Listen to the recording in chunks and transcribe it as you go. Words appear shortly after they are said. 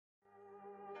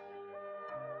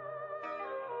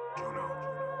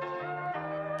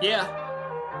Yeah.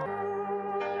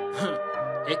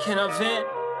 It can vent.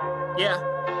 Yeah.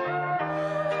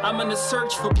 I'm in the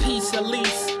search for peace at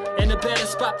least, and a better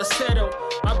spot to settle.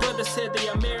 My brother said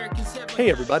the Americans have. Hey,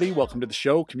 everybody, welcome to the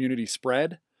show, Community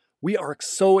Spread. We are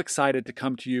so excited to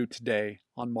come to you today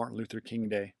on Martin Luther King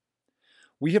Day.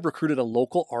 We have recruited a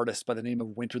local artist by the name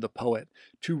of Winter the Poet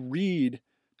to read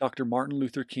Dr. Martin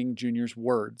Luther King Jr.'s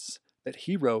words that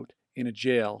he wrote in a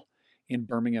jail in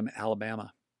Birmingham,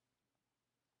 Alabama.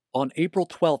 On April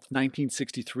 12,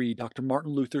 1963, Dr.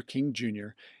 Martin Luther King Jr.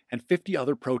 and 50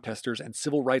 other protesters and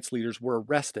civil rights leaders were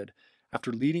arrested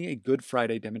after leading a Good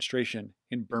Friday demonstration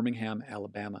in Birmingham,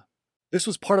 Alabama. This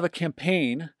was part of a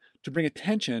campaign to bring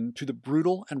attention to the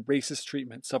brutal and racist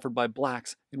treatment suffered by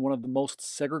blacks in one of the most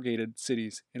segregated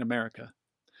cities in America.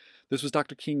 This was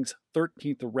Dr. King's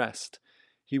 13th arrest.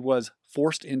 He was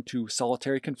forced into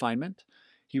solitary confinement.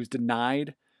 He was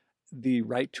denied the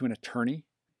right to an attorney,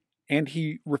 and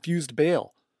he refused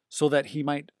bail so that he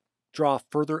might draw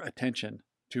further attention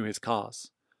to his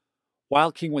cause.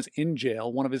 While King was in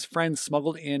jail, one of his friends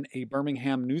smuggled in a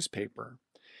Birmingham newspaper.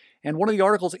 And one of the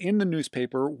articles in the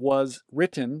newspaper was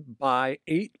written by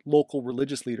 8 local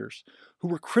religious leaders who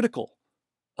were critical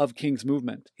of King's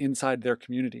movement inside their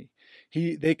community.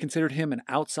 They considered him an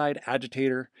outside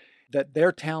agitator, that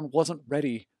their town wasn't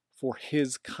ready for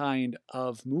his kind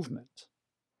of movement.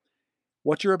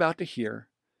 What you're about to hear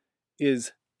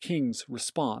is King's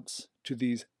response to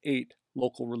these 8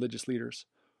 local religious leaders.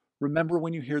 Remember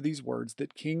when you hear these words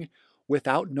that King,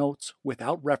 without notes,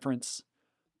 without reference,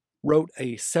 wrote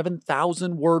a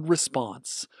 7,000-word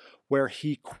response where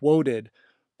he quoted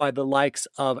by the likes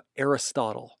of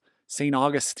Aristotle, St.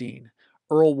 Augustine,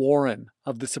 Earl Warren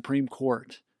of the Supreme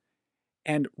Court,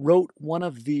 and wrote one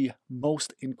of the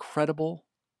most incredible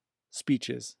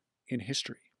speeches in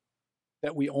history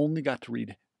that we only got to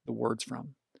read the words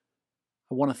from.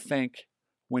 I want to thank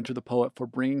Winter the Poet for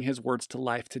bringing his words to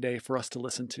life today for us to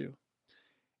listen to.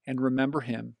 And remember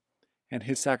him and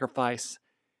his sacrifice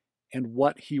and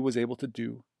what he was able to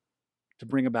do to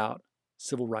bring about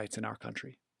civil rights in our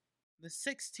country. The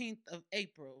 16th of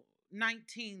April,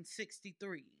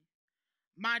 1963.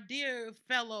 My dear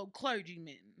fellow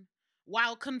clergymen,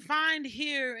 while confined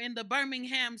here in the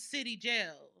Birmingham City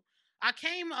Jail, I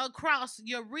came across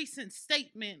your recent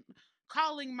statement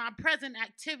calling my present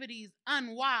activities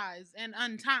unwise and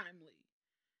untimely.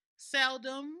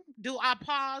 Seldom do I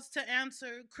pause to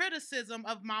answer criticism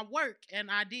of my work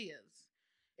and ideas.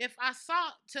 If I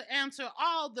sought to answer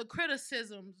all the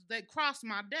criticisms that cross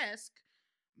my desk,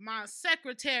 my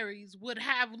secretaries would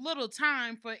have little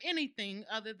time for anything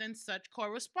other than such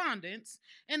correspondence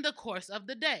in the course of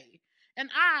the day,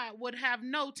 and I would have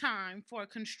no time for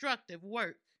constructive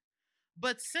work.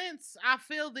 But since I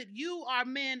feel that you are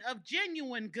men of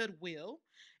genuine goodwill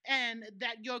and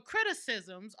that your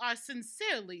criticisms are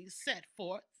sincerely set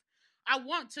forth, I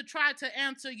want to try to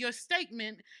answer your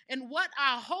statement in what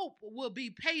I hope will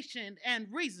be patient and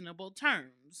reasonable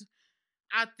terms.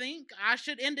 I think I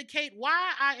should indicate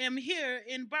why I am here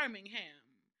in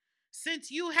Birmingham.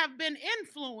 Since you have been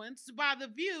influenced by the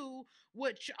view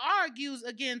which argues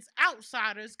against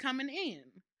outsiders coming in,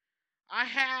 I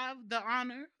have the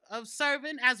honor of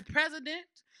serving as president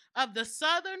of the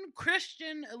Southern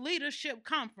Christian Leadership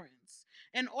Conference,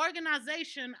 an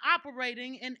organization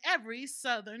operating in every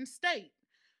southern state,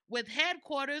 with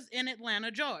headquarters in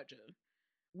Atlanta, Georgia.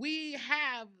 We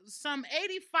have some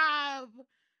 85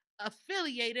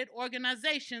 affiliated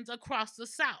organizations across the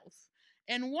South,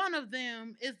 and one of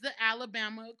them is the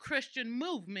Alabama Christian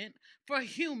Movement for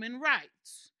Human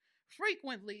Rights.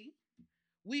 Frequently,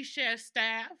 we share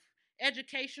staff,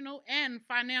 educational, and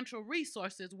financial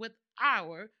resources with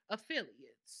our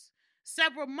affiliates.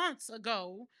 Several months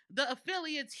ago, the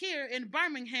affiliates here in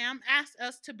Birmingham asked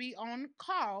us to be on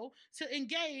call to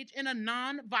engage in a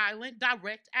nonviolent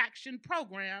direct action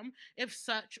program if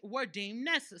such were deemed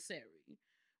necessary.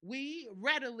 We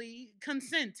readily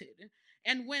consented,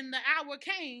 and when the hour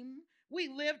came, we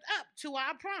lived up to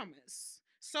our promise.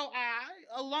 So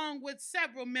I, along with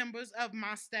several members of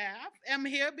my staff, am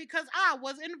here because I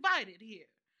was invited here.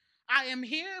 I am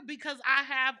here because I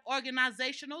have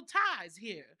organizational ties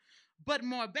here. But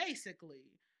more basically,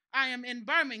 I am in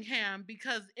Birmingham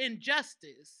because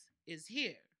injustice is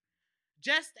here.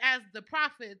 Just as the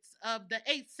prophets of the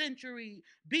 8th century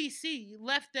BC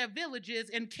left their villages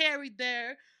and carried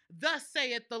their "Thus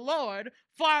saith the Lord"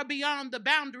 far beyond the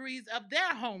boundaries of their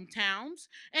hometowns,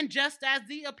 and just as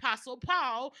the Apostle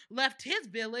Paul left his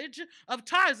village of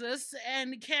Tarsus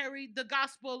and carried the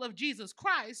gospel of Jesus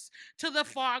Christ to the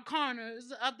far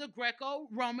corners of the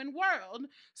Greco-Roman world,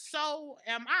 so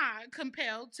am I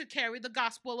compelled to carry the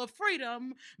gospel of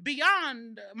freedom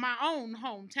beyond my own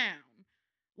hometown.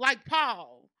 Like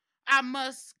Paul, I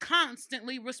must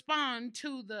constantly respond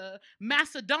to the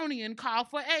Macedonian call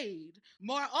for aid.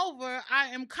 Moreover, I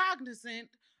am cognizant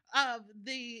of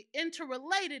the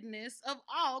interrelatedness of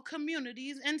all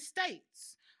communities and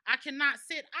states. I cannot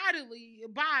sit idly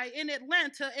by in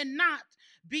Atlanta and not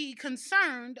be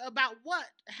concerned about what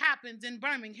happens in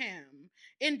Birmingham.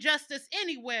 Injustice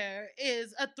anywhere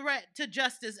is a threat to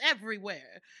justice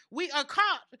everywhere. We are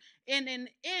caught in an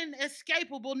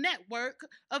inescapable network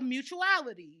of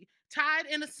mutuality, tied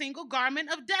in a single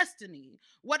garment of destiny.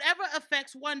 Whatever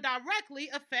affects one directly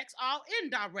affects all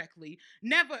indirectly.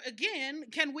 Never again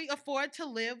can we afford to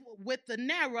live with the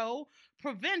narrow,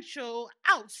 provincial,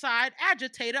 outside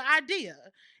agitator idea.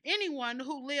 Anyone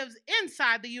who lives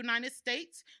inside the United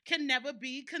States can never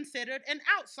be considered an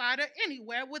outsider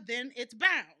anywhere within its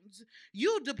bounds.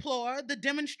 You deplore the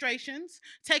demonstrations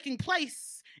taking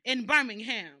place in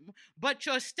Birmingham, but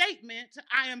your statement,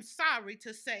 I am sorry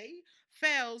to say,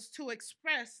 fails to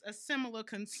express a similar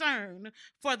concern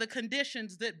for the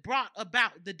conditions that brought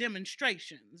about the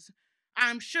demonstrations.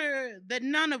 I'm sure that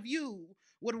none of you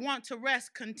would want to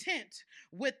rest content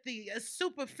with the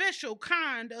superficial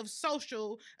kind of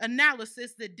social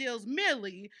analysis that deals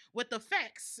merely with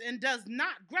effects and does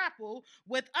not grapple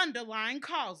with underlying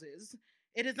causes.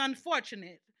 It is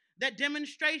unfortunate that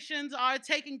demonstrations are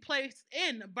taking place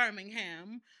in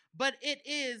Birmingham, but it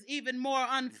is even more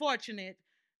unfortunate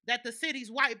that the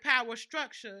city's white power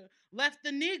structure left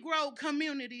the Negro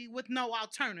community with no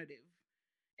alternative.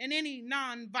 In any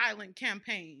nonviolent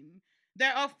campaign,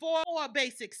 there are four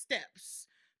basic steps: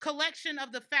 collection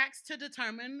of the facts to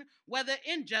determine whether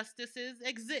injustices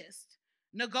exist,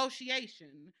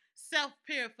 negotiation, self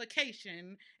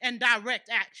purification, and direct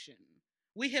action.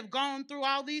 We have gone through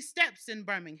all these steps in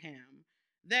Birmingham.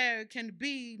 There can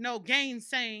be no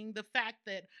gainsaying the fact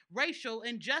that racial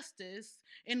injustice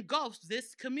engulfs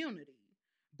this community.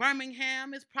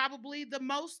 Birmingham is probably the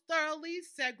most thoroughly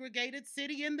segregated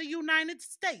city in the United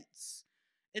States.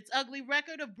 Its ugly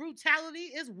record of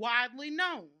brutality is widely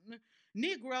known.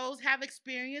 Negroes have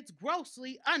experienced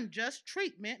grossly unjust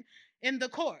treatment in the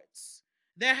courts.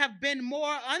 There have been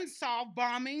more unsolved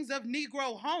bombings of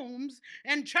Negro homes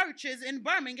and churches in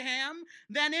Birmingham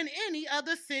than in any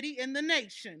other city in the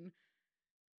nation.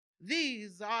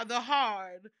 These are the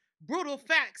hard, brutal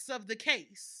facts of the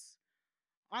case.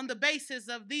 On the basis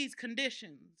of these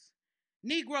conditions,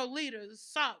 Negro leaders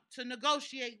sought to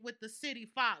negotiate with the city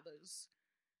fathers,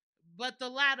 but the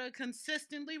latter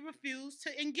consistently refused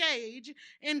to engage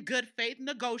in good faith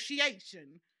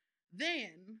negotiation.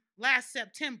 Then, last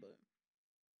September,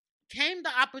 came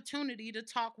the opportunity to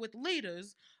talk with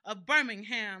leaders of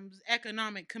Birmingham's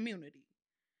economic community.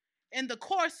 In the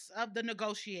course of the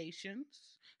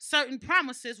negotiations, certain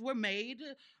promises were made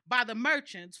by the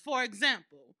merchants, for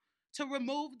example, to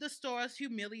remove the store's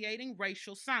humiliating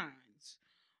racial signs.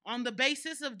 On the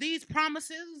basis of these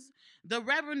promises, the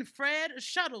Reverend Fred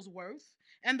Shuttlesworth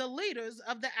and the leaders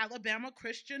of the Alabama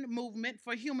Christian Movement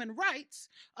for Human Rights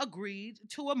agreed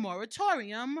to a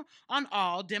moratorium on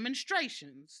all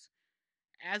demonstrations.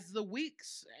 As the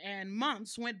weeks and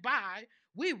months went by,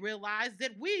 we realized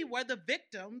that we were the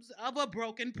victims of a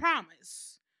broken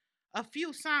promise. A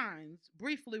few signs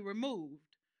briefly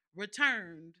removed,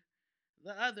 returned,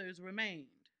 the others remained.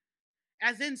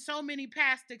 As in so many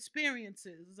past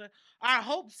experiences, our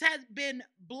hopes had been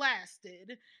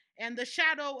blasted, and the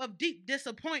shadow of deep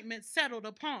disappointment settled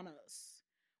upon us.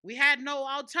 We had no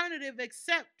alternative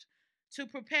except to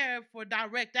prepare for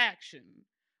direct action,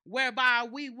 whereby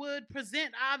we would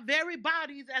present our very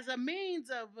bodies as a means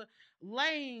of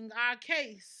laying our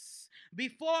case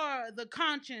before the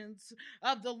conscience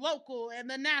of the local and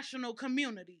the national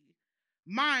community.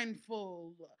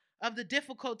 Mindful of the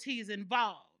difficulties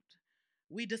involved,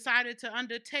 we decided to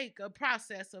undertake a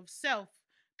process of self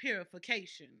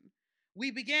purification. We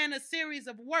began a series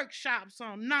of workshops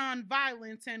on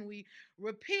nonviolence, and we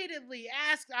repeatedly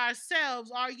asked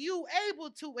ourselves, are you able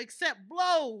to accept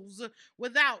blows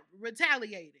without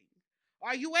retaliating?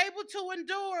 Are you able to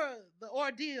endure the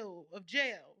ordeal of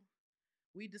jail?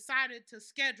 We decided to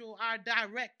schedule our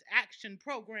direct action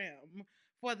program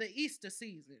for the Easter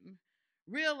season,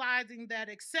 realizing that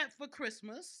except for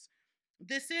Christmas,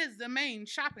 This is the main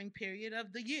shopping period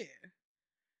of the year.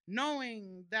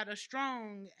 Knowing that a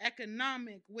strong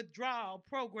economic withdrawal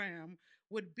program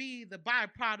would be the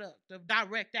byproduct of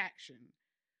direct action,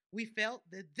 we felt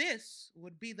that this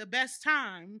would be the best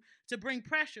time to bring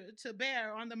pressure to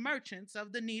bear on the merchants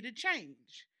of the needed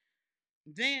change.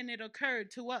 Then it occurred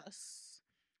to us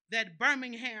that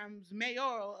Birmingham's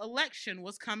mayoral election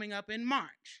was coming up in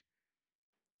March,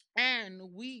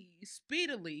 and we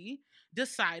speedily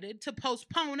decided to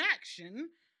postpone action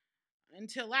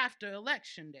until after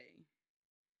Election Day.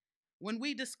 When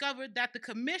we discovered that the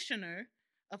Commissioner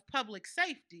of Public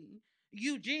Safety,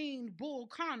 Eugene Bull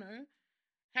Connor,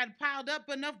 had piled up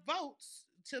enough votes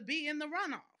to be in the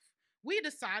runoff, we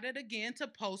decided again to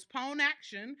postpone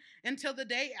action until the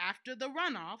day after the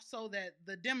runoff so that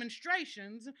the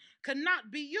demonstrations could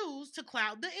not be used to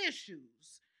cloud the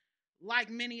issues. Like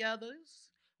many others,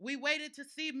 we waited to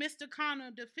see Mr. Connor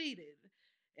defeated.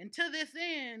 And to this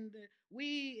end,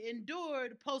 we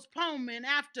endured postponement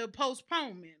after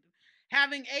postponement.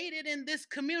 Having aided in this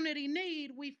community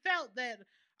need, we felt that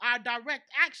our direct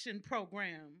action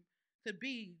program could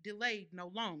be delayed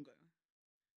no longer.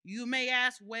 You may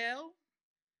ask, well,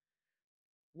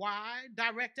 why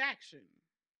direct action?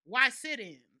 Why sit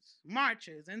ins,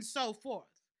 marches, and so forth?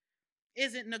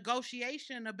 Isn't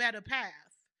negotiation a better path?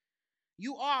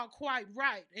 You are quite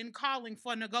right in calling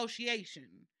for negotiation.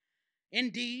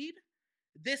 Indeed,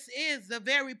 this is the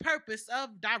very purpose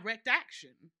of direct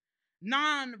action.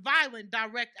 Non-violent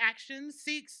direct action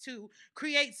seeks to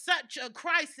create such a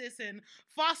crisis and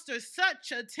foster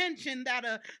such a tension that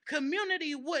a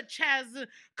community which has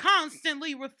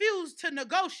constantly refused to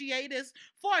negotiate is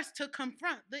forced to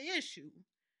confront the issue.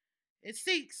 It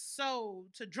seeks so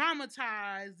to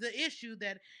dramatize the issue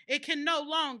that it can no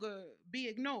longer be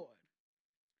ignored.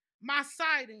 My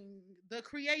citing the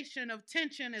creation of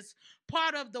tension as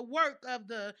part of the work of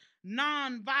the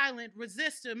nonviolent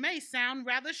resistor may sound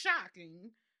rather shocking,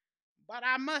 but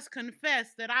I must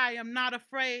confess that I am not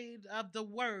afraid of the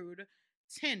word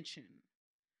tension.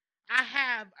 I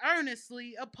have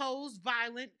earnestly opposed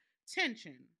violent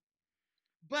tension,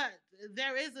 but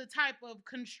there is a type of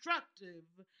constructive,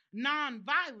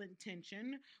 nonviolent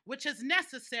tension which is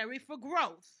necessary for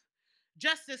growth.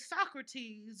 Just as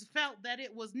Socrates felt that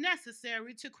it was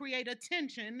necessary to create a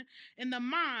tension in the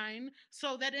mind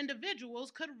so that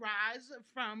individuals could rise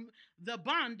from the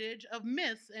bondage of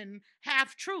myths and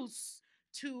half truths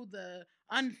to the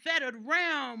unfettered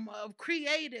realm of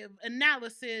creative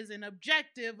analysis and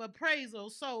objective appraisal,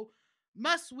 so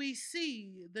must we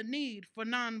see the need for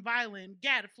nonviolent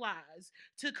gadflies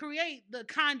to create the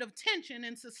kind of tension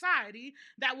in society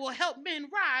that will help men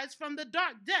rise from the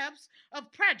dark depths of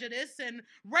prejudice and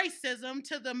racism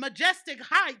to the majestic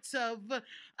heights of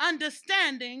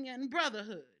understanding and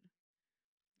brotherhood.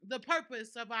 The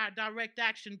purpose of our direct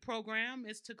action program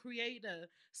is to create a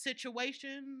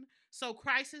situation so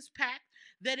crisis packed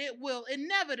that it will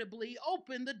inevitably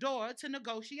open the door to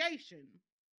negotiation.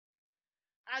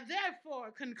 I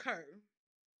therefore concur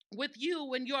with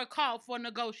you in your call for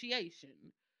negotiation.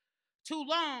 Too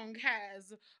long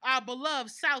has our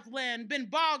beloved Southland been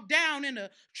bogged down in a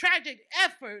tragic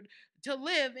effort to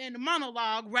live in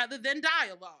monologue rather than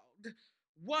dialogue.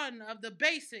 One of the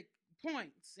basic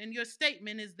points in your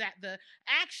statement is that the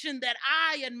action that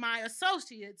I and my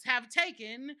associates have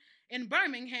taken in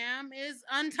Birmingham is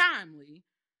untimely.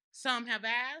 Some have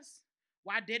asked,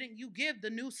 why didn't you give the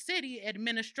new city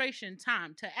administration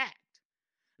time to act?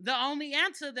 The only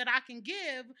answer that I can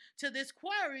give to this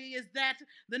query is that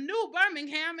the new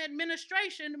Birmingham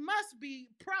administration must be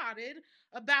prodded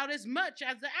about as much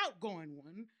as the outgoing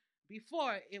one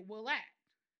before it will act.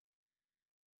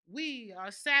 We are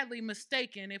sadly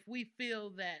mistaken if we feel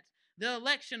that the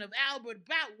election of Albert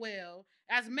Boutwell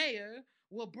as mayor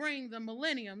will bring the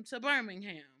millennium to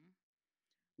Birmingham.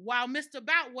 While Mr.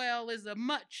 Boutwell is a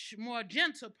much more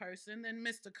gentle person than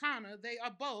Mr. Connor, they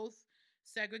are both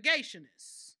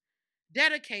segregationists,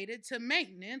 dedicated to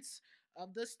maintenance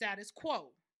of the status quo.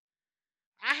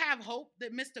 I have hope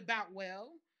that Mr.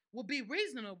 Boutwell will be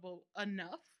reasonable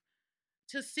enough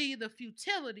to see the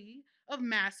futility of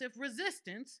massive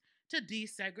resistance to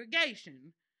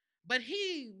desegregation, but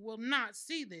he will not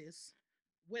see this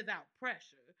without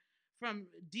pressure from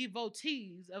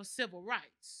devotees of civil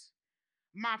rights.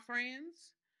 My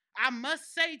friends, I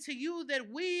must say to you that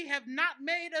we have not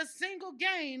made a single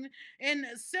gain in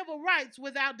civil rights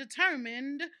without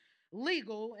determined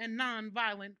legal and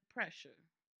nonviolent pressure.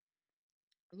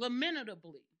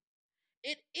 Lamentably,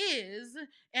 it is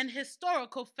an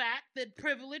historical fact that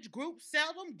privileged groups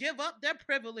seldom give up their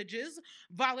privileges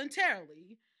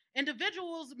voluntarily,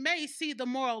 Individuals may see the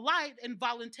moral light and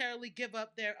voluntarily give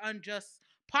up their unjust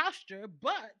posture,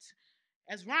 but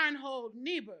as Reinhold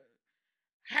Niebuhr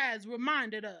has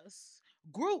reminded us,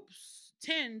 groups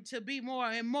tend to be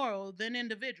more immoral than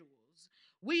individuals.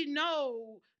 We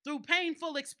know through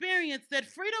painful experience that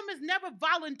freedom is never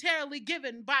voluntarily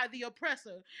given by the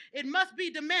oppressor. It must be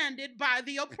demanded by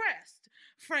the oppressed.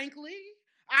 Frankly,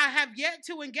 I have yet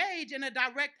to engage in a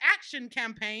direct action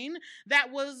campaign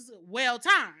that was well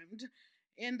timed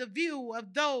in the view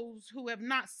of those who have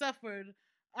not suffered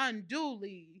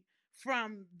unduly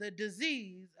from the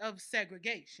disease of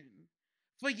segregation.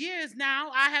 For years now,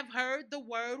 I have heard the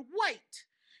word wait.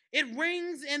 It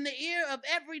rings in the ear of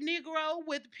every Negro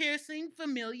with piercing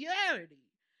familiarity.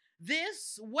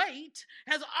 This wait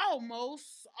has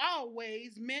almost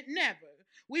always meant never.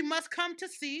 We must come to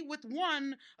see with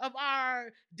one of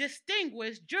our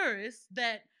distinguished jurists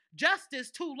that justice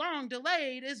too long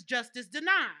delayed is justice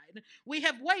denied. We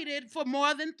have waited for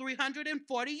more than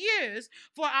 340 years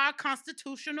for our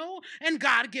constitutional and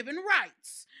God given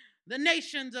rights. The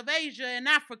nations of Asia and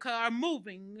Africa are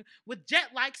moving with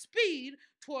jet-like speed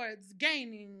towards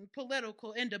gaining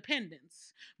political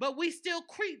independence. But we still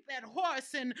creep at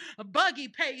horse and buggy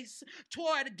pace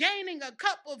toward gaining a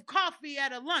cup of coffee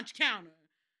at a lunch counter.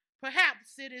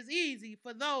 Perhaps it is easy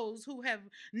for those who have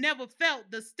never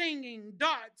felt the stinging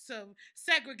darts of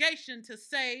segregation to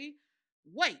say,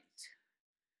 wait.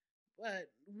 But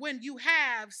when you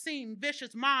have seen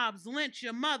vicious mobs lynch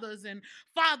your mothers and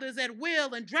fathers at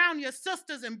will and drown your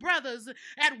sisters and brothers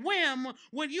at whim,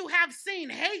 when you have seen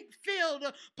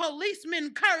hate-filled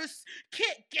policemen curse,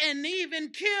 kick, and even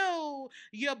kill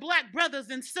your black brothers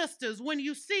and sisters, when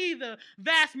you see the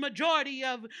vast majority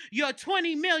of your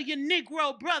 20 million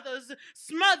Negro brothers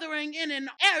smothering in an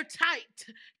airtight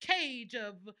cage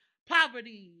of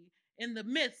poverty in the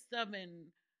midst of an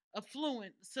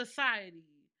affluent society,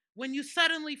 when you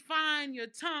suddenly find your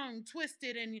tongue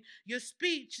twisted and your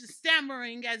speech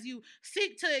stammering as you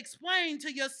seek to explain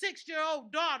to your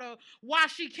 6-year-old daughter why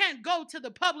she can't go to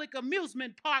the public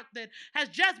amusement park that has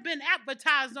just been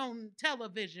advertised on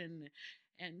television,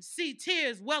 and see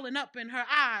tears welling up in her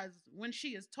eyes when she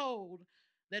is told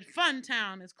that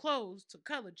Funtown is closed to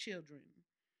colored children,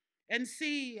 and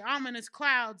see ominous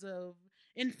clouds of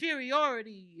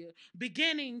inferiority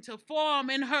beginning to form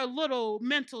in her little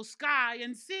mental sky,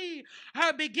 and see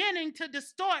her beginning to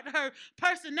distort her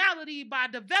personality by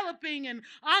developing an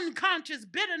unconscious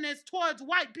bitterness towards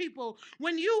white people,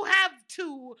 when you have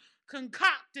to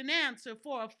concoct an answer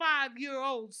for a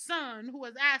 5-year-old son who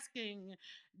is asking,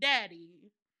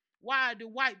 Daddy, why do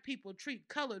white people treat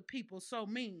colored people so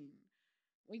mean?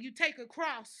 When you take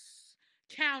across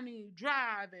County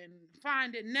Drive and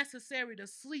find it necessary to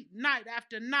sleep night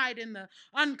after night in the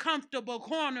uncomfortable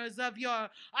corners of your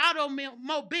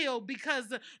automobile because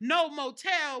no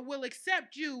motel will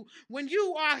accept you, when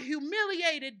you are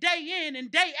humiliated day in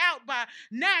and day out by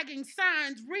nagging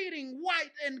signs reading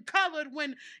white and colored,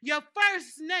 when your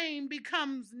first name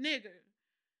becomes nigger,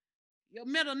 your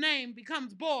middle name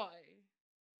becomes boy,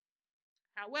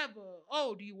 however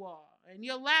old you are, and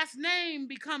your last name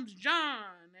becomes John,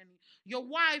 and your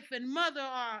wife and mother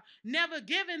are never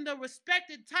given the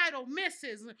respected title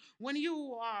Mrs., when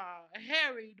you are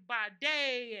harried by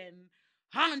day and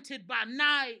haunted by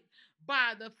night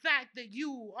by the fact that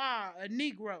you are a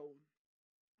Negro,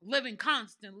 living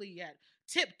constantly at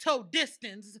tiptoe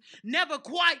distance, never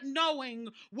quite knowing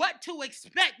what to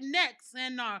expect next,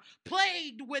 and are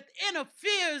plagued with inner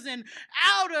fears and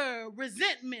outer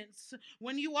resentments,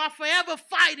 when you are forever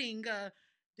fighting a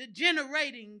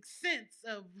degenerating sense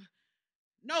of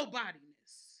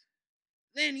nobodiness,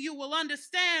 then you will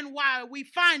understand why we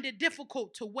find it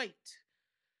difficult to wait.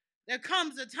 There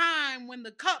comes a time when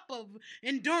the cup of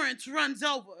endurance runs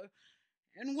over,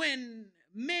 and when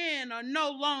men are no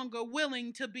longer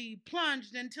willing to be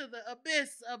plunged into the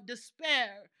abyss of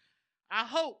despair. I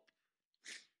hope,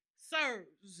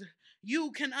 sirs,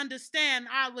 you can understand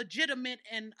our legitimate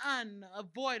and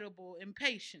unavoidable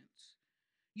impatience.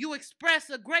 You express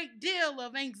a great deal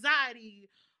of anxiety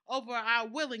over our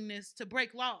willingness to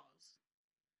break laws.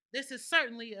 This is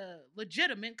certainly a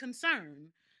legitimate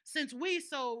concern, since we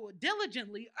so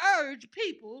diligently urge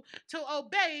people to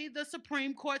obey the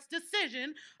Supreme Court's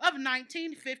decision of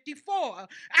 1954,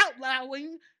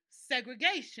 outlawing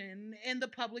segregation in the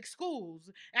public schools.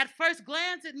 At first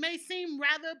glance, it may seem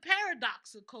rather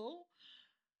paradoxical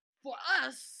for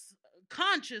us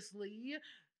consciously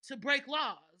to break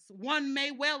laws. One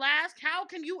may well ask, how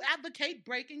can you advocate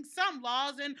breaking some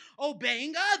laws and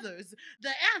obeying others?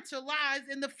 The answer lies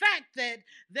in the fact that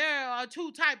there are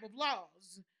two types of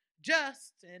laws,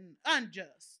 just and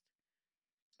unjust.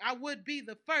 I would be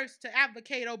the first to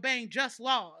advocate obeying just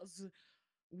laws.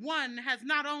 One has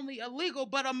not only a legal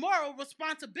but a moral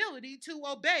responsibility to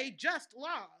obey just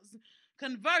laws.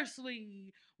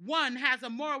 Conversely, one has a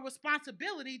moral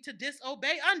responsibility to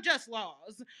disobey unjust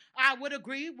laws. I would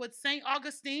agree with St.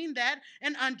 Augustine that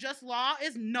an unjust law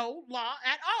is no law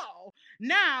at all.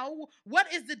 Now,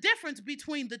 what is the difference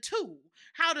between the two?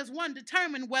 How does one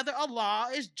determine whether a law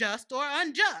is just or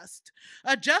unjust?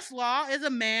 A just law is a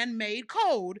man made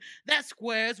code that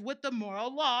squares with the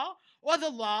moral law or the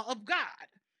law of God.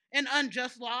 An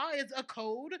unjust law is a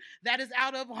code that is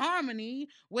out of harmony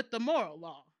with the moral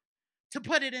law. To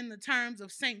put it in the terms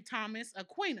of St. Thomas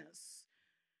Aquinas,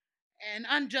 an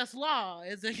unjust law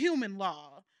is a human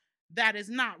law that is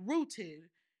not rooted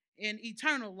in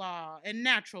eternal law and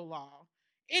natural law.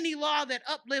 Any law that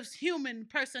uplifts human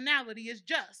personality is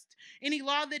just. Any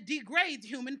law that degrades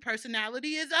human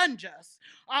personality is unjust.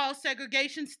 All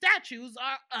segregation statutes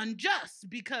are unjust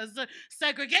because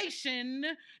segregation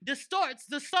distorts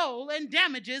the soul and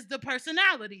damages the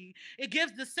personality. It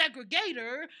gives the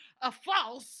segregator a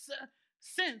false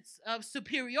sense of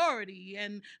superiority,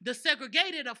 and the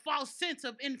segregated a false sense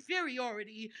of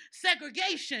inferiority.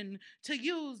 Segregation, to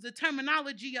use the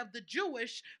terminology of the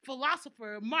Jewish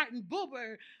philosopher Martin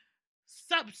Buber,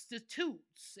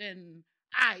 substitutes an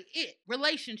I-it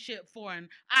relationship for an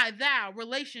I-thou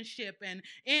relationship and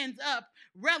ends up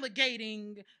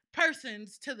relegating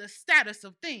persons to the status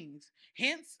of things.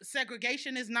 Hence,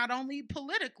 segregation is not only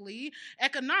politically,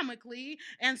 economically,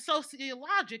 and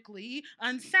sociologically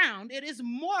unsound, it is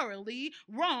morally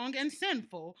wrong and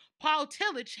sinful. Paul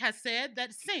Tillich has said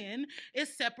that sin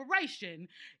is separation.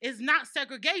 Is not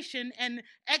segregation an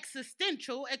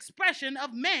existential expression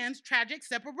of man's tragic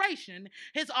separation,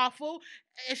 his awful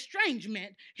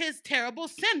estrangement, his terrible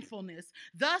sinfulness?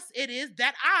 Thus it is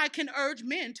that I can urge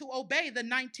men to obey the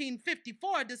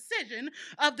 1954 decision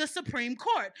of the Supreme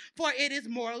Court, for it is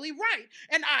morally right,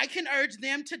 and I can urge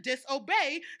them to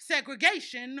disobey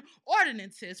segregation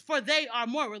ordinances, for they are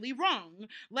morally wrong.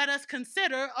 Let us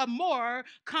consider a more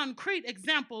concrete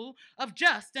example of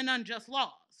just and unjust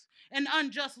laws. An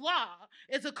unjust law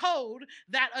is a code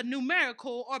that a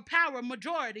numerical or power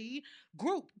majority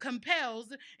group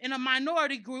compels in a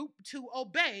minority group to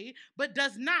obey, but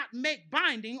does not make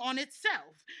binding on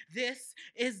itself. This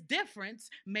is difference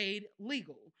made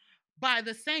legal. By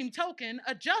the same token,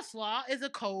 a just law is a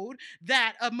code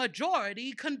that a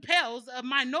majority compels a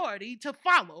minority to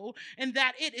follow, and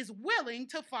that it is willing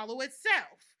to follow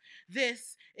itself.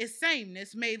 This is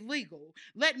sameness made legal.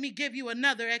 Let me give you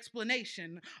another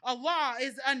explanation. A law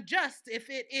is unjust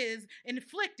if it is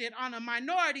inflicted on a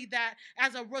minority that,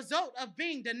 as a result of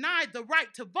being denied the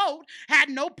right to vote, had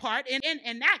no part in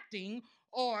enacting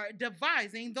or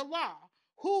devising the law.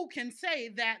 Who can say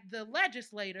that the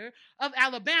legislator of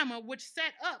Alabama, which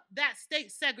set up that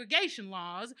state segregation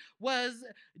laws, was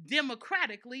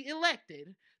democratically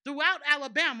elected? Throughout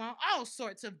Alabama, all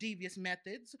sorts of devious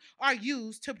methods are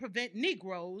used to prevent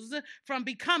Negroes from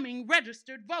becoming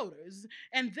registered voters.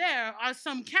 And there are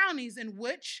some counties in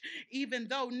which, even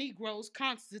though Negroes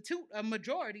constitute a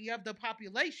majority of the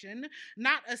population,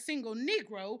 not a single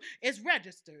Negro is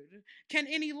registered. Can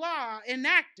any law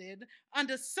enacted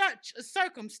under such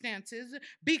circumstances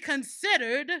be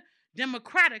considered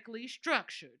democratically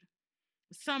structured?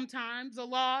 Sometimes a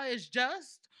law is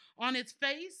just on its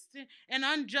face and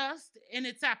unjust in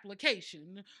its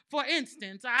application. For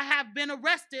instance, I have been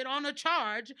arrested on a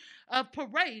charge of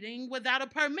parading without a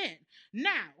permit.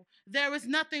 Now, there is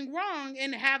nothing wrong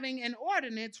in having an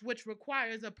ordinance which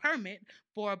requires a permit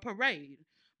for a parade.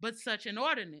 But such an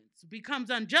ordinance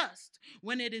becomes unjust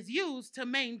when it is used to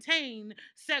maintain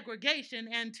segregation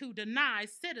and to deny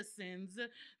citizens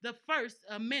the First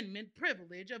Amendment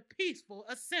privilege of peaceful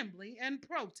assembly and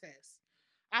protest.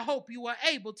 I hope you are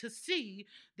able to see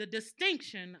the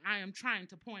distinction I am trying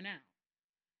to point out.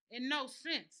 In no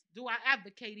sense do I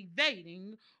advocate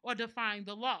evading or defying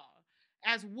the law,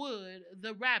 as would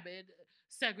the rabid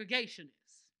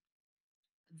segregationists.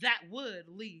 That would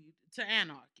lead to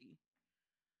anarchy.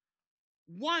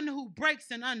 One who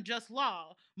breaks an unjust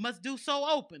law must do so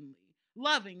openly,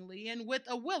 lovingly, and with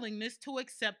a willingness to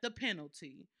accept the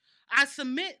penalty. I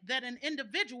submit that an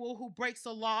individual who breaks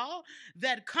a law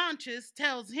that conscience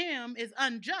tells him is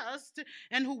unjust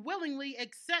and who willingly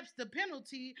accepts the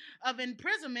penalty of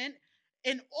imprisonment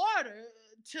in order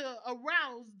to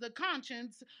arouse the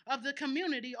conscience of the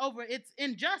community over its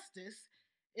injustice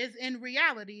is in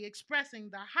reality expressing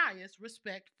the highest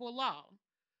respect for law.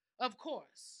 Of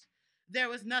course, there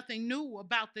was nothing new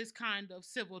about this kind of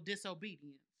civil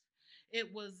disobedience.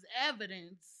 It was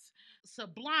evidenced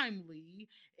sublimely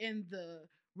in the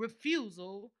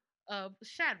refusal of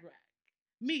Shadrach,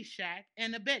 Meshach,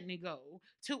 and Abednego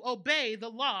to obey the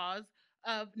laws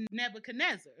of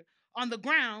Nebuchadnezzar on the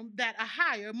ground that a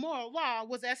higher moral law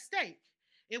was at stake.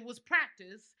 It was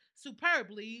practiced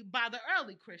superbly by the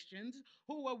early Christians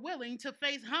who were willing to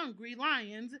face hungry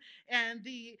lions and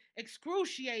the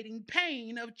excruciating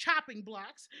pain of chopping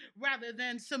blocks rather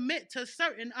than submit to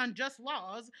certain unjust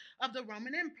laws of the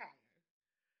Roman Empire.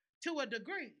 To a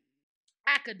degree,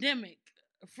 academic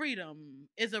freedom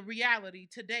is a reality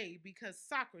today because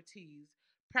Socrates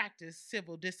practiced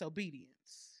civil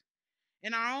disobedience.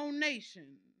 In our own nation,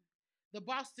 the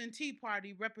Boston Tea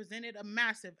Party represented a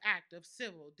massive act of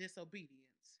civil disobedience.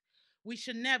 We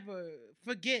should never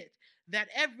forget that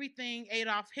everything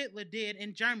Adolf Hitler did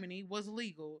in Germany was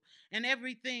legal, and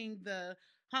everything the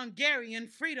Hungarian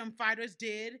freedom fighters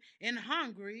did in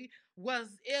Hungary was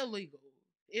illegal.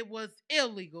 It was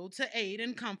illegal to aid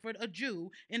and comfort a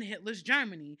Jew in Hitler's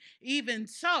Germany. Even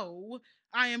so,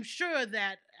 I am sure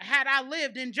that had I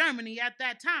lived in Germany at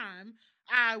that time,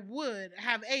 I would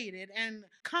have aided and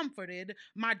comforted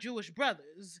my Jewish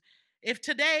brothers. If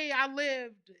today I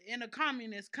lived in a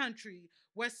communist country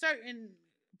where certain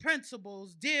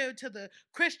principles dear to the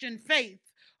Christian faith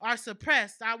are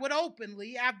suppressed, I would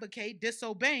openly advocate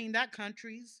disobeying that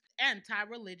country's anti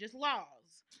religious laws.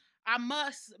 I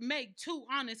must make two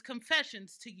honest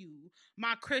confessions to you,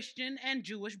 my Christian and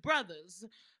Jewish brothers.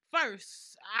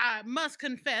 First, I must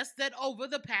confess that over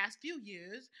the past few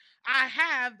years, I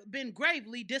have been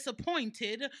gravely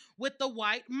disappointed with the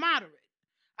white moderate.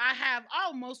 I have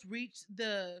almost reached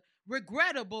the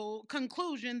regrettable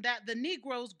conclusion that the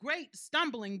Negro's great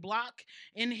stumbling block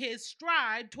in his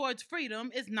stride towards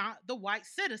freedom is not the white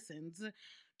citizens,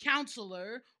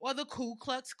 counselor, or the Ku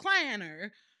Klux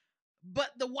Klaner,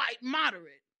 but the white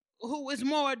moderate, who is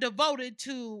more devoted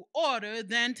to order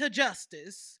than to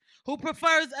justice, who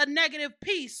prefers a negative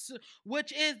peace,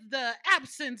 which is the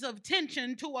absence of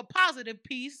tension, to a positive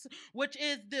peace, which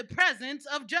is the presence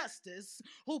of justice,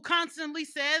 who constantly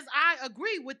says, I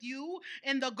agree with you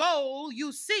in the goal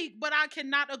you seek, but I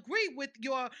cannot agree with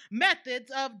your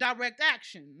methods of direct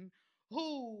action,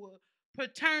 who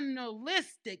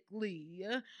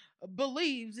paternalistically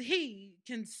believes he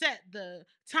can set the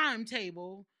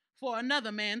timetable for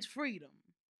another man's freedom,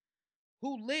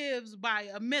 who lives by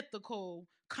a mythical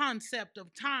concept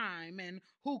of time and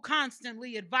who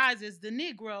constantly advises the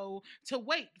Negro to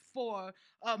wait for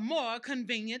a more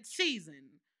convenient season.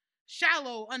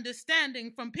 Shallow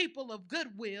understanding from people of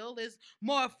goodwill is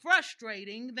more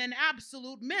frustrating than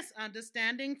absolute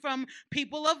misunderstanding from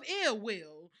people of ill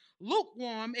will.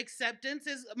 Lukewarm acceptance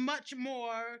is much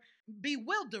more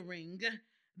bewildering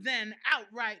than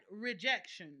outright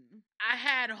rejection. I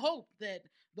had hoped that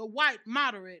the white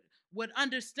moderate would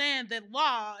understand that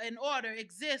law and order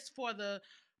exist for the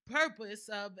purpose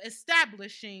of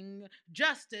establishing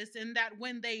justice, and that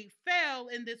when they fail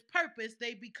in this purpose,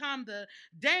 they become the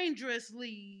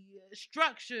dangerously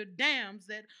structured dams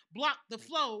that block the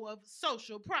flow of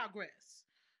social progress.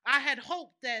 I had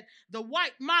hoped that the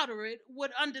white moderate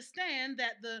would understand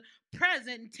that the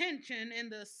present tension in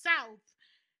the South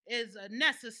is a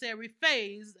necessary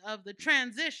phase of the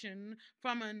transition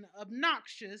from an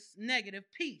obnoxious negative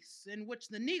peace in which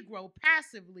the Negro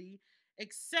passively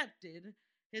accepted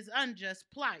his unjust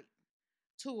plight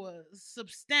to a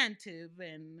substantive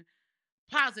and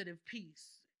positive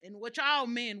peace in which all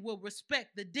men will respect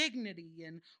the dignity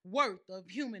and worth of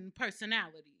human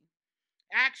personality.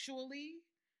 Actually,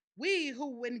 we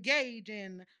who engage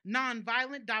in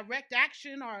nonviolent direct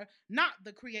action are not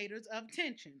the creators of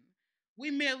tension. We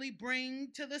merely bring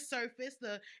to the surface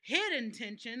the hidden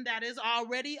tension that is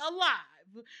already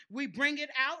alive. We bring it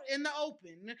out in the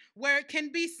open where it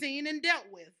can be seen and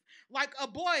dealt with, like a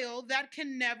boil that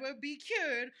can never be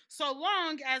cured so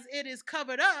long as it is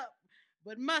covered up,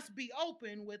 but must be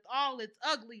open with all its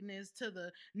ugliness to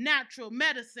the natural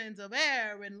medicines of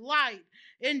air and light.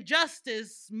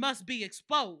 Injustice must be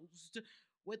exposed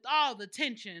with all the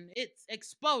tension its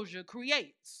exposure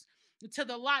creates to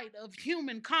the light of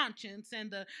human conscience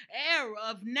and the air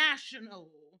of national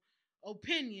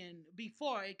opinion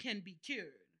before it can be cured.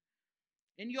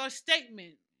 In your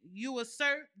statement, you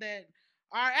assert that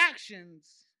our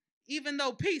actions, even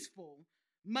though peaceful,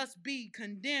 must be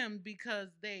condemned because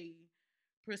they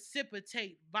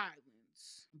precipitate violence.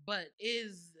 But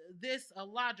is this a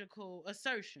logical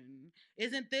assertion?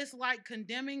 Isn't this like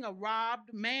condemning a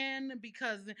robbed man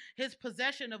because his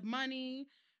possession of money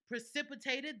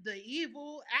precipitated the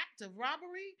evil act of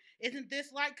robbery? Isn't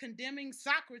this like condemning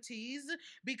Socrates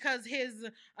because his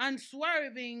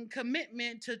unswerving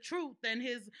commitment to truth and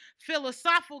his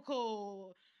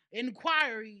philosophical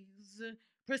inquiries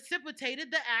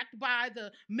precipitated the act by the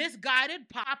misguided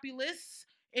populace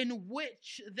in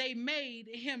which they made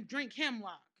him drink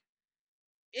hemlock.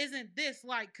 Isn't this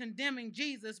like condemning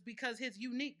Jesus because his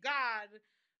unique God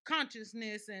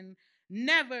consciousness and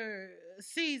never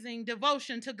ceasing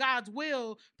devotion to God's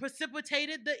will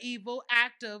precipitated the evil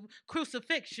act of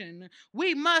crucifixion?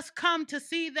 We must come to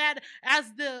see that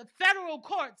as the federal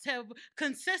courts have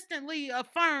consistently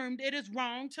affirmed, it is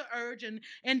wrong to urge an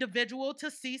individual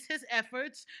to cease his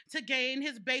efforts to gain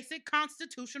his basic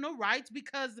constitutional rights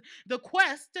because the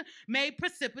quest may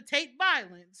precipitate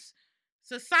violence.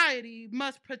 Society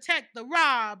must protect the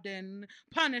robbed and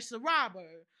punish the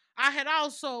robber. I had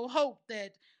also hoped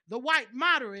that the white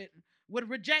moderate would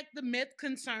reject the myth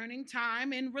concerning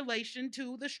time in relation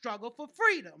to the struggle for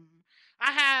freedom.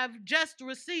 I have just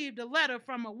received a letter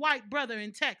from a white brother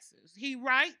in Texas. He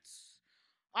writes,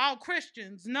 all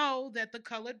Christians know that the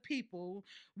colored people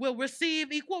will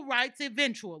receive equal rights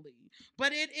eventually,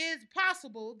 but it is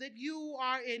possible that you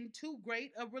are in too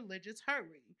great a religious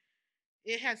hurry.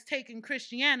 It has taken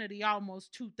Christianity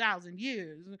almost 2,000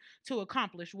 years to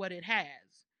accomplish what it has.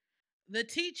 The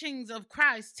teachings of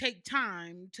Christ take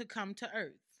time to come to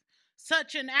earth.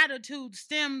 Such an attitude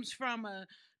stems from a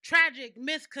tragic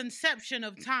misconception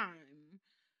of time,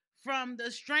 from the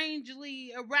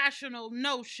strangely irrational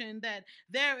notion that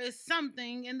there is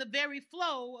something in the very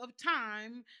flow of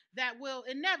time that will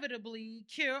inevitably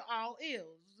cure all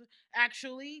ills.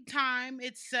 Actually, time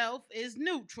itself is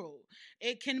neutral.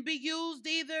 It can be used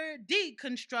either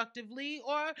deconstructively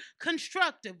or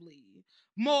constructively.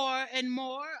 More and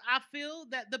more, I feel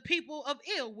that the people of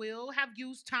ill will have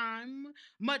used time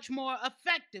much more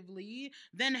effectively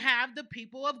than have the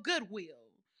people of goodwill.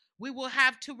 We will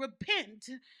have to repent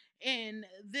in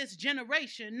this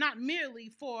generation, not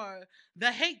merely for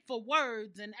the hateful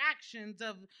words and actions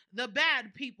of the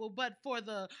bad people, but for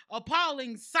the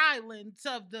appalling silence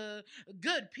of the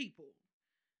good people.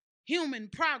 Human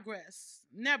progress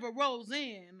never rolls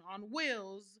in on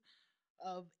wheels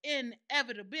of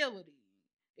inevitability.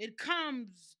 It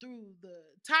comes through the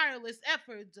tireless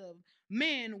efforts of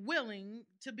men willing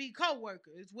to be co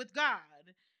workers with God.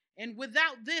 And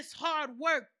without this hard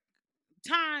work,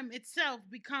 time itself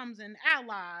becomes an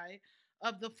ally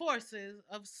of the forces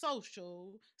of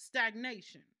social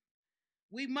stagnation.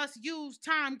 We must use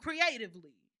time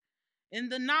creatively in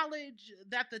the knowledge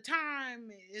that the time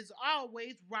is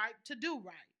always ripe to do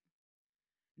right.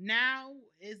 Now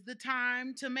is the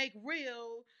time to make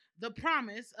real the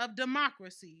promise of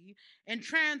democracy and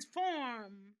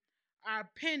transform our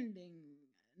pending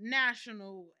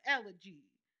national elegy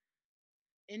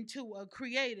into a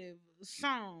creative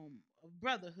psalm of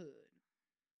brotherhood.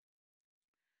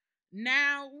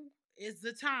 Now is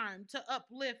the time to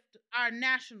uplift our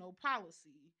national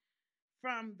policy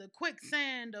from the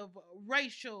quicksand of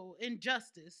racial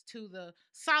injustice to the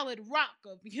solid rock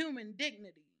of human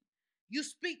dignity. You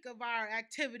speak of our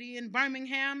activity in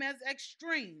Birmingham as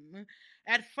extreme.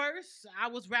 At first, I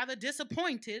was rather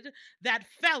disappointed that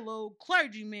fellow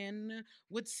clergymen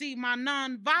would see my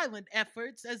nonviolent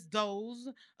efforts as those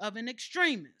of an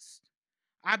extremist.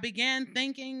 I began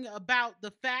thinking about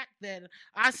the fact that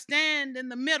I stand in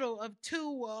the middle of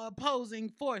two opposing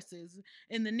forces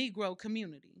in the Negro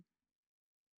community.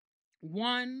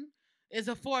 One is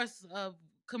a force of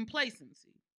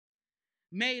complacency,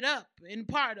 made up in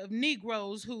part of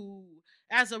Negroes who,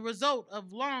 as a result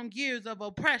of long years of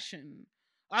oppression,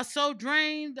 are so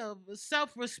drained of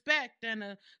self respect and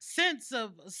a sense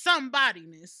of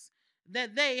somebodiness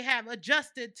that they have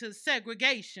adjusted to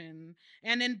segregation,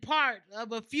 and in part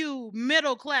of a few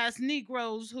middle class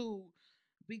Negroes who,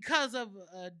 because of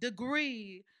a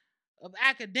degree of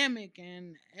academic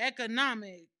and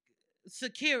economic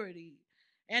security,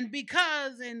 and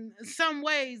because in some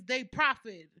ways they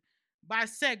profit by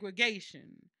segregation,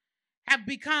 have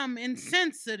become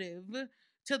insensitive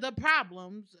to the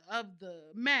problems of the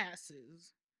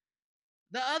masses.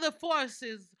 The other force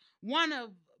is one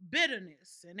of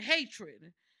bitterness and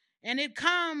hatred, and it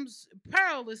comes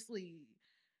perilously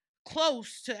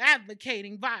close to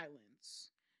advocating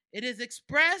violence. It is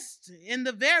expressed in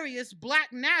the various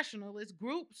black nationalist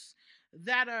groups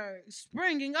that are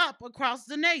springing up across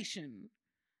the nation,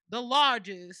 the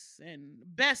largest and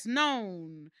best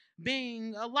known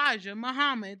being Elijah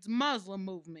Muhammad's Muslim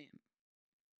movement.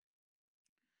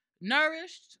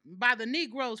 Nourished by the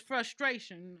Negro's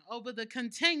frustration over the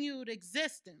continued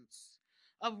existence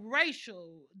of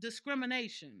racial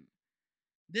discrimination,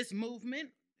 this movement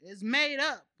is made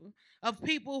up of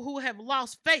people who have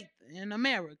lost faith in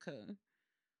America,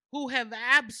 who have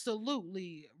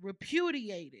absolutely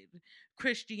repudiated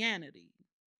Christianity.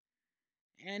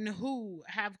 and who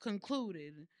have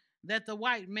concluded that the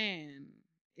white man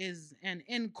is an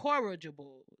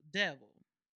incorrigible devil.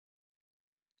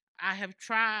 I have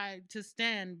tried to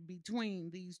stand between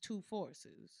these two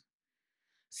forces,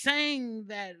 saying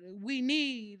that we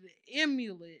need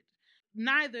emulate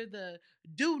neither the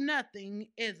do nothing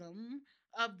ism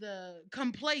of the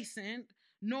complacent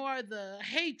nor the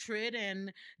hatred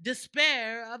and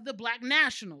despair of the black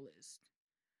nationalist.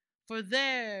 For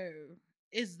there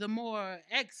is the more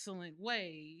excellent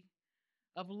way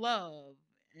of love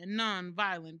and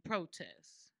nonviolent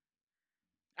protest.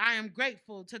 I am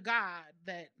grateful to God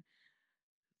that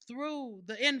through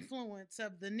the influence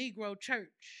of the Negro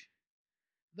Church,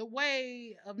 the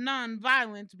way of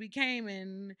nonviolence became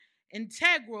an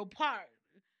integral part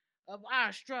of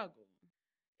our struggle.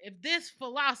 If this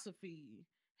philosophy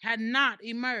had not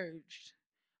emerged,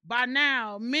 by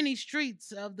now many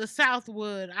streets of the South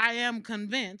would, I am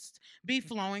convinced, be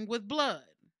flowing with blood.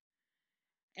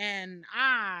 And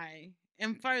I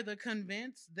am further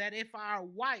convinced that if our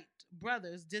white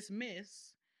brothers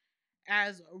dismiss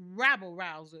as rabble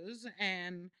rousers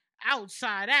and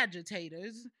outside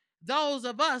agitators those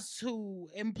of us who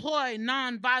employ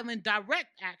nonviolent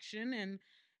direct action, and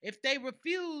if they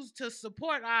refuse to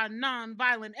support our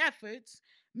nonviolent efforts,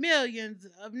 millions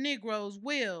of Negroes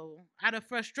will, out of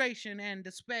frustration and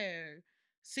despair,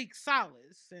 seek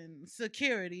solace and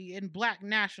security in black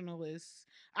nationalist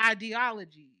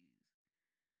ideologies,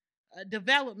 a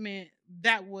development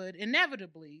that would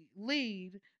inevitably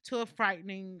lead to a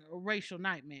frightening racial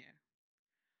nightmare.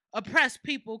 Oppressed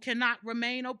people cannot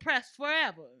remain oppressed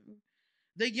forever.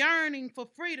 The yearning for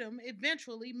freedom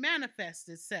eventually manifests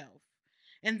itself.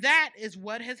 And that is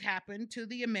what has happened to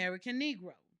the American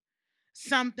Negro.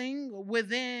 Something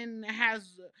within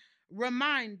has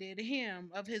reminded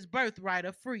him of his birthright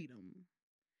of freedom.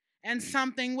 And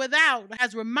something without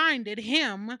has reminded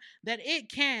him that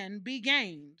it can be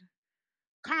gained.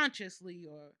 Consciously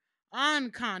or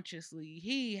unconsciously,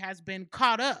 he has been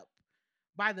caught up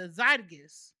by the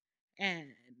zeitgeist and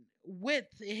with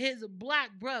his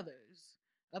black brothers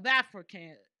of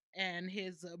Africa and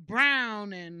his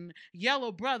brown and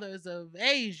yellow brothers of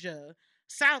Asia,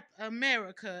 South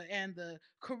America, and the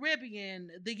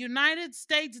Caribbean, the United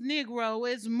States Negro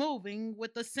is moving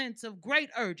with a sense of great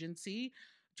urgency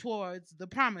towards the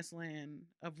promised land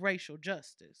of racial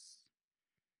justice.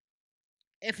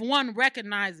 If one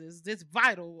recognizes this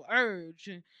vital urge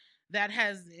that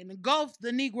has engulfed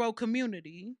the Negro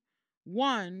community,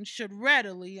 one should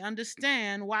readily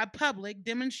understand why public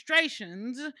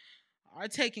demonstrations are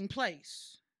taking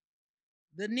place.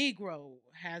 The Negro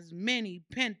has many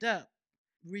pent up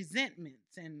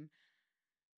resentments and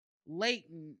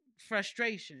latent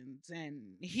frustrations, and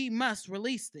he must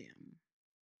release them.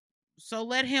 So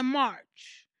let him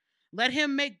march. Let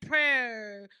him make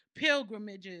prayer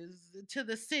pilgrimages to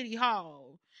the city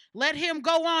hall. Let him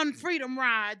go on freedom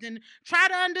rides and try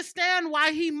to understand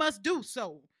why he must do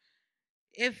so.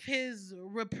 If his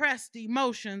repressed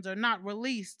emotions are not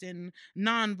released in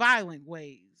nonviolent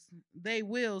ways, they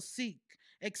will seek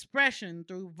expression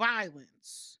through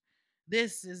violence.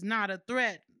 This is not a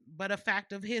threat, but a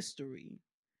fact of history.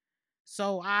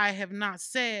 So I have not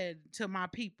said to my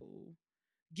people,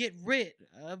 get rid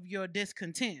of your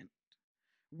discontent.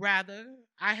 Rather,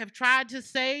 I have tried to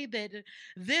say that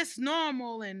this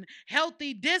normal and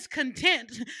healthy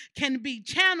discontent can be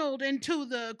channeled into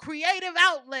the creative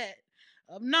outlet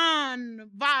of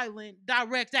non-violent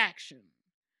direct action.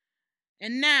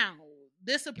 And now,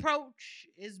 this approach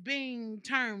is being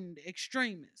termed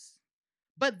extremist.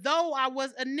 But though I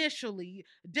was initially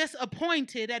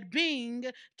disappointed at being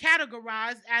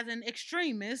categorized as an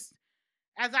extremist,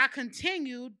 as I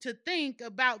continued to think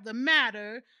about the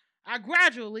matter, I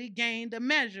gradually gained a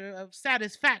measure of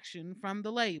satisfaction from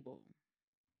the label.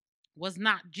 Was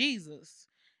not Jesus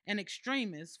an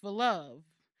extremist for love?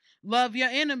 Love your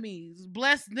enemies,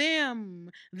 bless them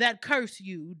that curse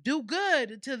you, do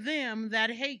good to them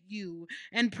that hate you,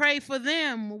 and pray for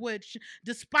them which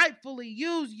despitefully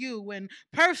use you and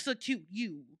persecute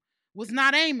you. Was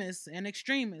not Amos an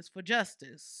extremist for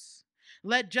justice?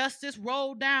 Let justice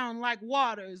roll down like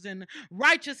waters and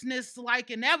righteousness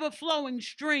like an ever flowing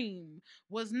stream.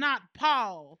 Was not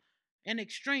Paul an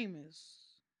extremist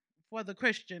for the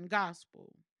Christian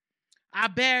gospel? I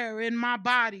bear in my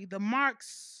body the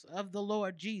marks of the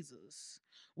Lord Jesus.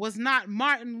 Was not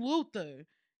Martin Luther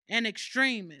an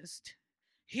extremist?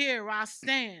 Here I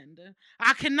stand.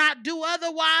 I cannot do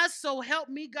otherwise, so help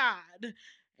me God.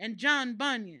 And John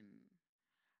Bunyan.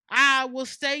 I will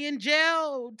stay in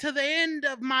jail to the end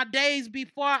of my days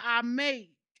before I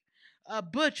make a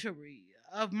butchery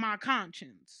of my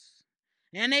conscience.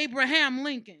 and Abraham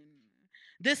Lincoln.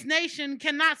 This nation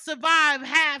cannot survive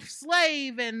half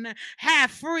slave and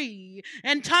half free.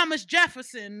 And Thomas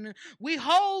Jefferson, we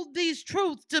hold these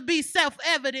truths to be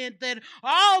self-evident that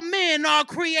all men are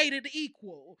created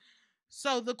equal.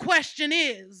 So the question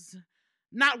is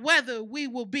not whether we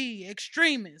will be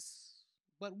extremists,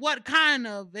 but what kind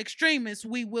of extremists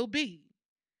we will be.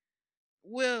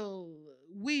 Will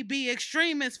we be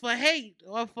extremists for hate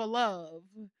or for love?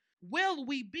 Will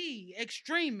we be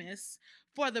extremists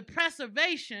for the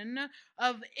preservation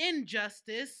of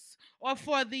injustice or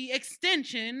for the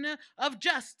extension of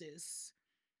justice?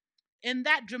 In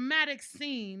that dramatic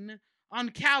scene on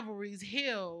Calvary's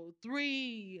Hill,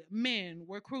 3 men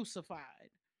were crucified.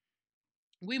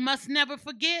 We must never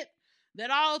forget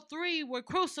that all 3 were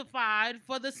crucified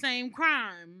for the same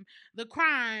crime, the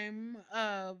crime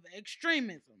of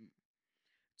extremism.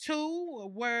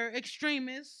 2 were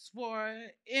extremists for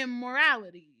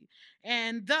immorality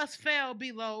and thus fell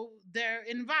below their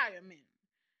environment.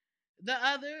 The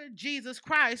other, Jesus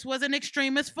Christ, was an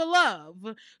extremist for love,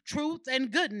 truth,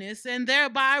 and goodness, and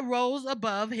thereby rose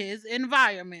above his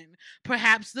environment.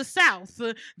 Perhaps the South,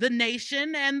 the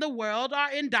nation, and the world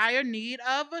are in dire need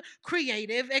of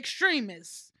creative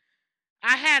extremists.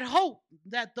 I had hope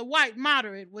that the white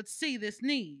moderate would see this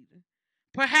need.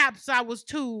 Perhaps I was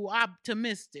too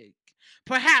optimistic.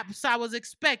 Perhaps I was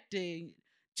expecting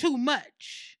too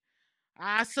much.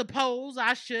 I suppose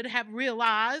I should have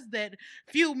realized that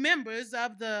few members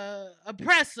of the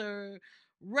oppressor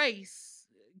race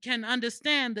can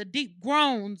understand the deep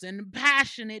groans and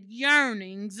passionate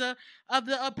yearnings of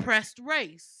the oppressed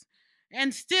race.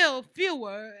 And still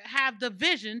fewer have the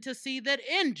vision to see that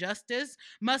injustice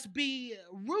must be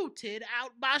rooted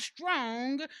out by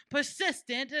strong,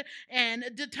 persistent, and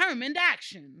determined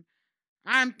action.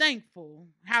 I'm thankful,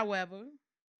 however,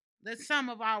 that some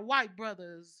of our white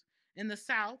brothers in the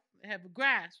South have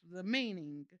grasped the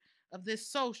meaning of this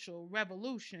social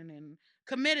revolution and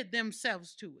committed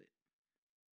themselves to it.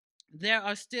 There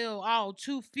are still all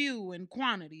too few in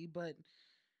quantity, but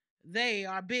they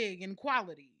are big in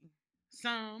quality.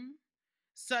 Some,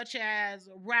 such as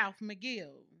Ralph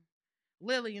McGill,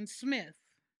 Lillian Smith,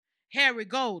 Harry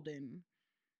Golden,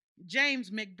 James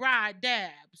McBride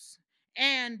Dabbs,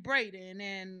 Ann Braden,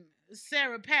 and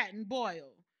Sarah Patton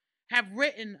Boyle, have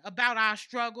written about our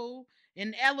struggle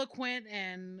in eloquent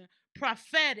and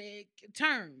prophetic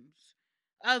terms.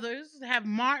 Others have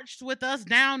marched with us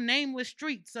down nameless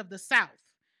streets of the South.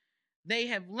 They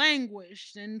have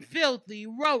languished in filthy,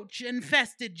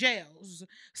 roach-infested jails,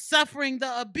 suffering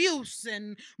the abuse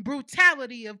and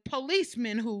brutality of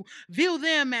policemen who view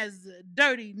them as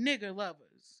dirty nigger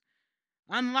lovers.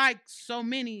 Unlike so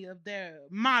many of their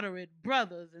moderate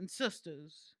brothers and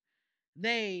sisters,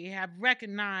 they have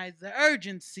recognized the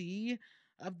urgency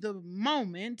of the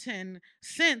moment and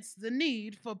sensed the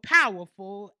need for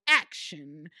powerful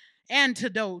action,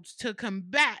 antidotes to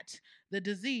combat the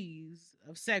disease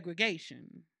of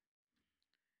segregation.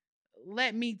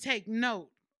 Let me take note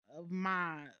of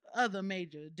my other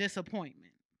major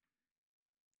disappointment.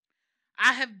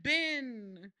 I have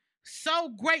been so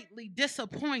greatly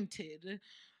disappointed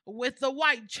with the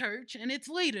white church and its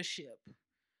leadership.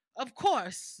 Of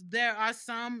course, there are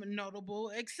some notable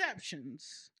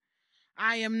exceptions.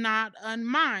 I am not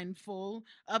unmindful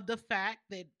of the fact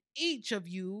that each of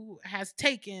you has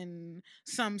taken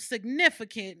some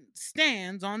significant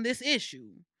stands on this issue.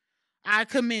 I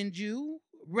commend you,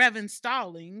 Reverend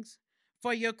Stallings,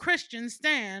 for your Christian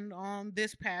stand on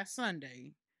this past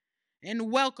Sunday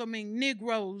in welcoming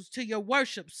Negroes to your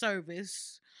worship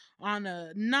service on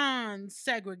a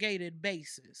non-segregated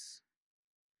basis.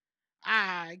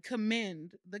 I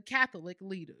commend the Catholic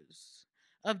leaders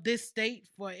of this state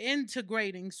for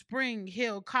integrating Spring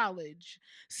Hill College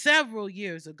several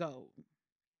years ago.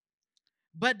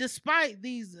 But despite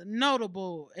these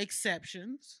notable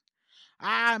exceptions,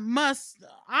 I must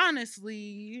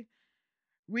honestly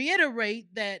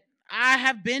reiterate that I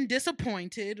have been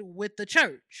disappointed with the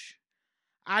church.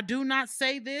 I do not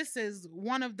say this as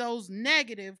one of those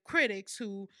negative critics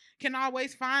who can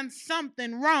always find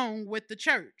something wrong with the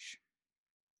church.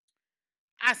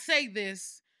 I say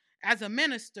this as a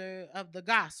minister of the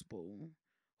gospel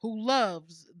who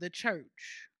loves the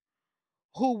church,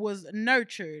 who was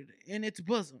nurtured in its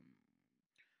bosom,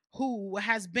 who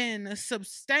has been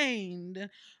sustained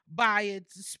by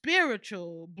its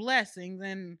spiritual blessings,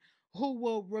 and who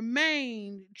will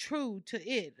remain true to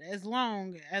it as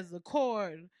long as the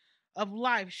cord of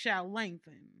life shall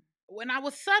lengthen. When I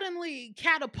was suddenly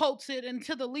catapulted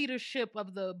into the leadership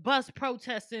of the bus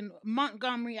protest in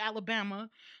Montgomery, Alabama,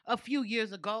 a few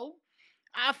years ago,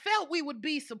 I felt we would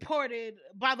be supported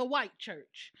by the white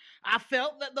church. I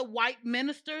felt that the white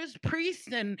ministers,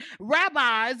 priests, and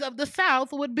rabbis of the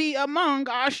South would be among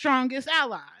our strongest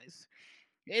allies.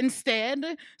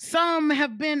 Instead, some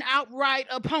have been outright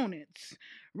opponents,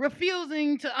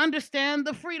 refusing to understand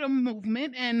the freedom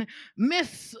movement and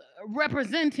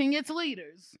misrepresenting its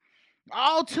leaders.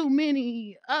 All too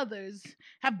many others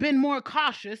have been more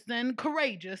cautious than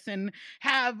courageous and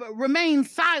have remained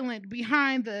silent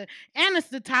behind the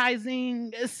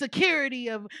anesthetizing security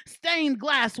of stained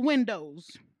glass windows.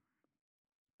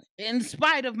 In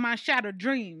spite of my shattered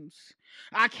dreams,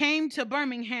 I came to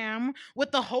Birmingham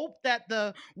with the hope that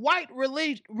the white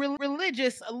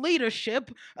religious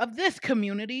leadership of this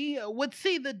community would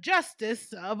see the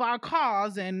justice of our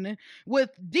cause and, with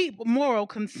deep moral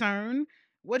concern,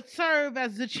 would serve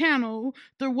as the channel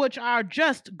through which our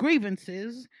just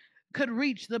grievances could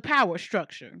reach the power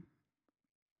structure.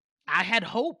 I had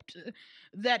hoped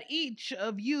that each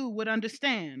of you would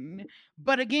understand,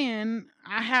 but again,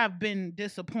 I have been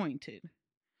disappointed.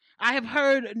 I have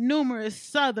heard numerous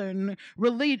Southern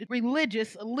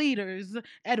religious leaders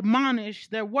admonish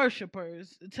their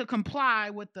worshipers to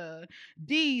comply with the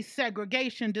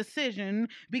desegregation decision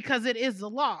because it is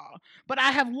the law. But I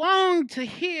have longed to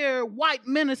hear white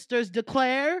ministers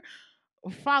declare,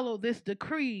 follow this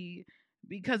decree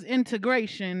because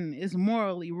integration is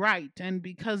morally right and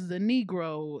because the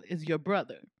Negro is your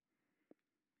brother.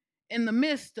 In the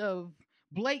midst of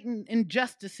blatant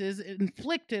injustices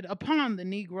inflicted upon the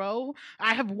Negro,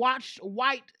 I have watched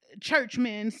white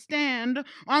churchmen stand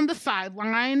on the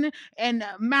sideline and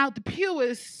mouth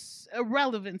puous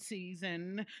irrelevancies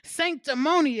and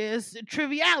sanctimonious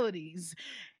trivialities.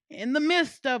 In the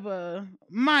midst of a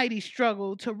mighty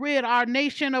struggle to rid our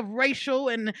nation of racial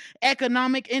and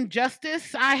economic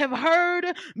injustice, I have heard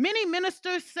many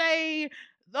ministers say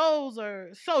those are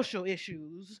social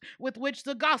issues with which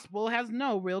the gospel has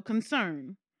no real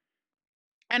concern.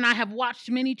 And I have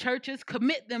watched many churches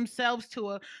commit themselves to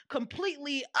a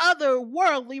completely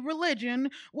otherworldly religion,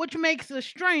 which makes a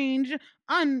strange,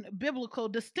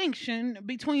 unbiblical distinction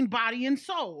between body and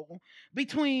soul,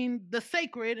 between the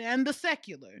sacred and the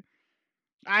secular.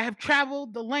 I have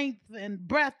traveled the length and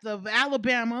breadth of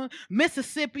Alabama,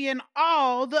 Mississippi, and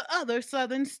all the other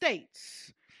southern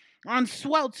states. On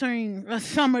sweltering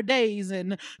summer days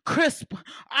and crisp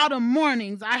autumn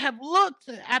mornings, I have looked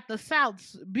at the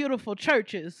South's beautiful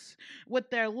churches with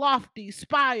their lofty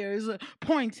spires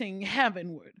pointing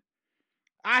heavenward.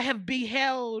 I have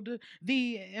beheld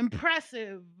the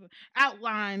impressive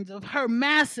outlines of her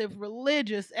massive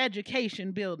religious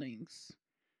education buildings.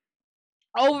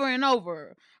 Over and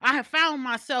over, I have found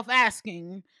myself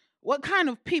asking, what kind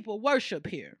of people worship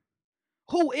here?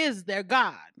 Who is their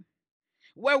God?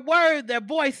 Where were their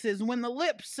voices when the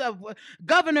lips of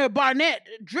Governor Barnett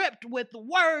dripped with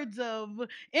words of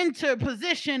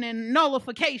interposition and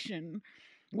nullification?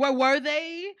 Where were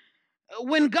they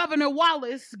when Governor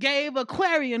Wallace gave a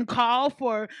clarion call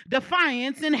for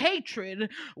defiance and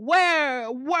hatred? Where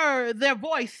were their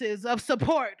voices of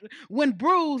support when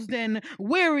bruised and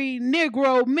weary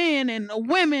Negro men and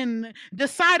women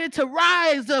decided to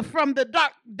rise from the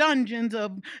dark dungeons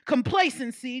of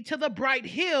complacency to the bright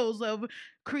hills of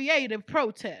creative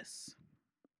protests?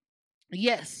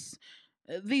 Yes,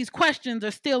 these questions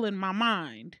are still in my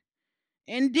mind.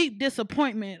 In deep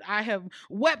disappointment, I have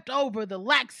wept over the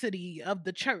laxity of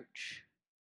the church.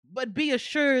 But be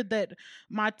assured that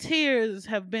my tears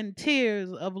have been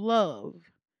tears of love.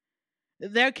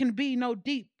 There can be no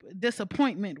deep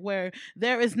disappointment where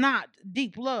there is not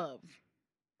deep love.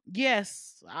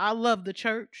 Yes, I love the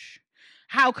church.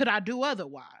 How could I do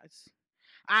otherwise?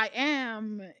 I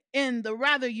am in the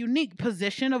rather unique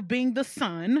position of being the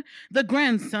son, the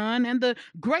grandson, and the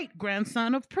great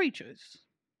grandson of preachers.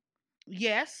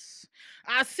 Yes,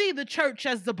 I see the church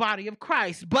as the body of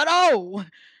Christ, but oh,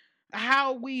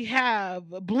 how we have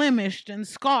blemished and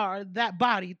scarred that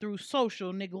body through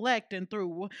social neglect and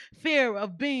through fear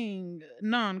of being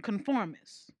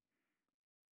nonconformists.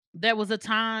 There was a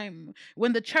time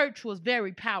when the church was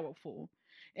very powerful.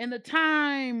 In the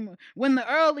time when the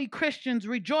early Christians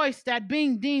rejoiced at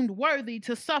being deemed worthy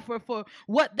to suffer for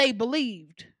what they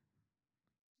believed.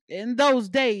 In those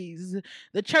days,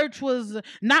 the church was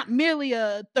not merely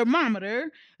a thermometer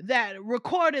that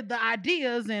recorded the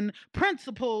ideas and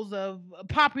principles of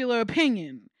popular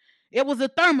opinion. It was a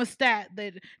thermostat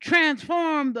that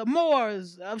transformed the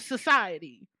mores of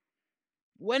society.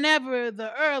 Whenever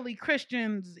the early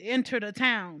Christians entered a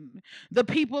town, the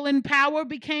people in power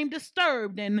became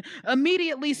disturbed and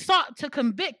immediately sought to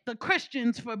convict the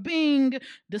Christians for being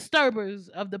disturbers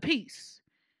of the peace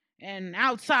and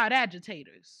outside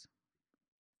agitators.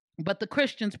 But the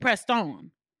Christians pressed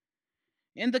on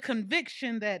in the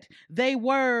conviction that they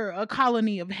were a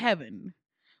colony of heaven,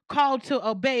 called to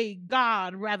obey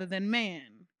God rather than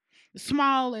man.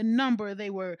 Small in number, they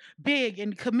were big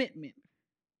in commitment.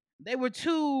 They were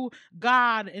too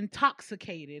God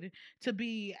intoxicated to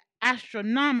be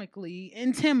astronomically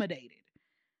intimidated.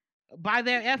 By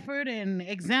their effort and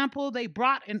example, they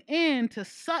brought an end to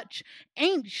such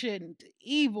ancient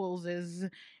evils as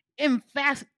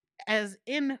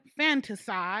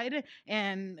infanticide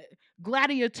and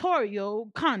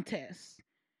gladiatorial contests.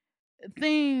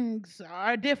 Things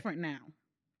are different now.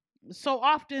 So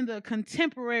often, the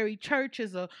contemporary church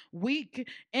is a weak,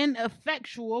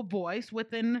 ineffectual voice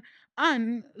with an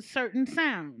uncertain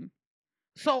sound.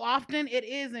 So often it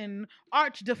is an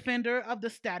arch defender of the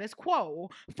status quo,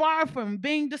 far from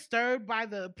being disturbed by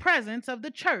the presence of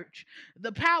the church.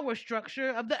 The power structure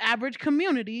of the average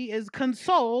community is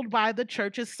consoled by the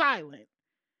church's silent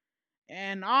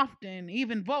and often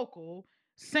even vocal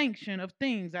sanction of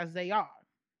things as they are.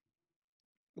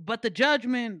 But the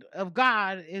judgment of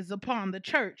God is upon the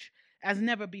church as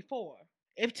never before.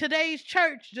 If today's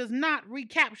church does not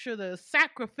recapture the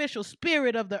sacrificial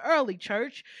spirit of the early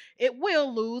church, it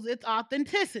will lose its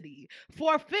authenticity,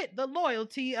 forfeit the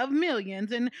loyalty of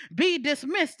millions, and be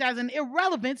dismissed as an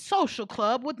irrelevant social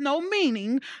club with no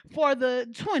meaning for the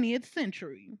 20th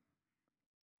century.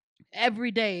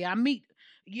 Every day I meet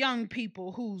young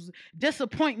people whose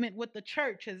disappointment with the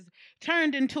church has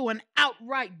turned into an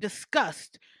outright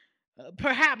disgust.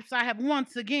 Perhaps I have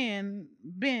once again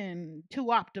been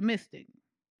too optimistic.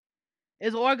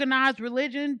 Is organized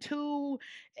religion too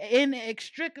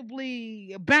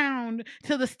inextricably bound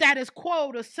to the status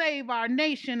quo to save our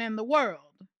nation and the world?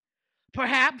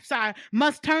 Perhaps I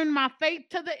must turn my faith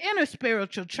to the inner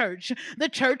spiritual church, the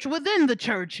church within the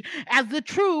church, as the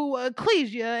true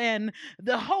ecclesia and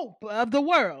the hope of the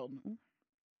world.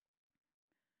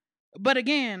 But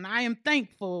again, I am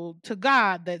thankful to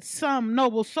God that some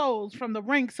noble souls from the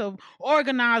ranks of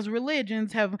organized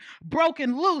religions have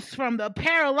broken loose from the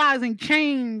paralyzing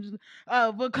chains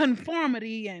of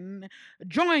conformity and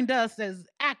joined us as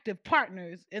active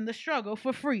partners in the struggle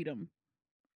for freedom.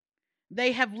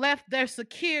 They have left their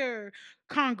secure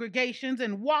congregations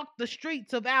and walked the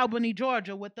streets of Albany,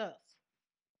 Georgia with us.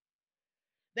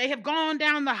 They have gone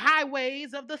down the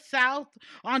highways of the South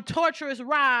on torturous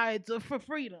rides for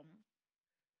freedom.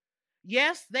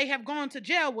 Yes, they have gone to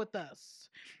jail with us.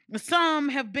 Some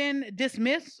have been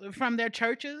dismissed from their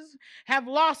churches, have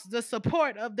lost the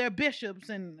support of their bishops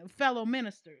and fellow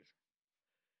ministers.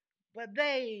 But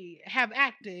they have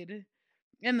acted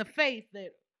in the faith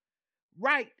that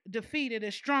right defeated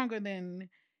is stronger than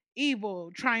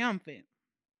evil triumphant.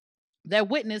 Their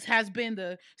witness has been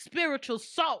the spiritual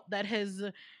salt that has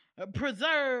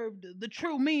preserved the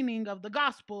true meaning of the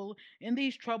gospel in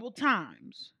these troubled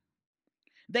times.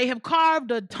 They have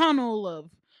carved a tunnel of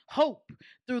hope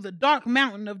through the dark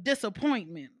mountain of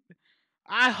disappointment.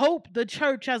 I hope the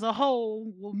church as a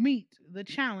whole will meet the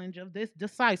challenge of this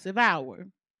decisive hour.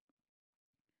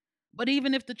 But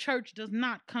even if the church does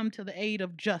not come to the aid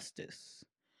of justice,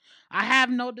 I have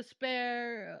no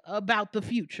despair about the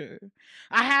future.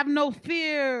 I have no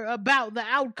fear about the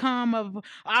outcome of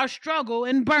our struggle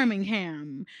in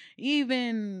Birmingham,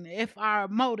 even if our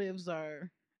motives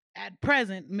are at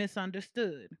present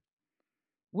misunderstood.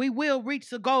 We will reach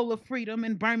the goal of freedom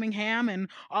in Birmingham and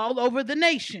all over the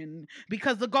nation,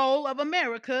 because the goal of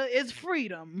America is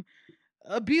freedom.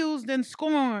 Abused and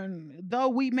scorned though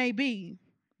we may be,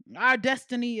 our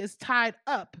destiny is tied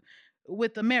up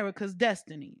with America's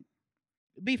destiny.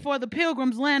 Before the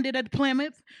Pilgrims landed at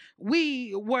Plymouth,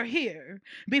 we were here.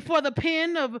 Before the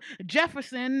pen of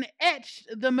Jefferson etched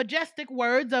the majestic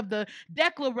words of the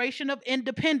Declaration of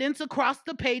Independence across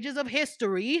the pages of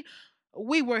history,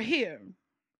 we were here.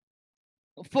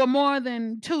 For more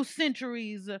than 2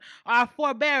 centuries, our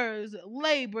forebears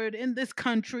labored in this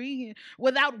country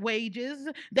without wages.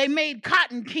 They made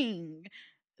cotton king.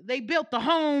 They built the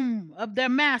home of their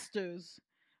masters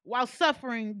while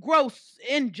suffering gross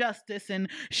injustice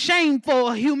and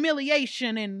shameful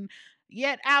humiliation, and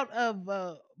yet out of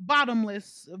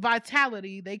bottomless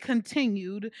vitality, they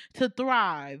continued to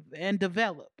thrive and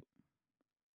develop.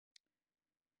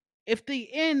 If the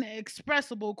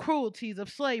inexpressible cruelties of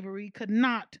slavery could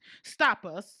not stop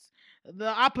us, the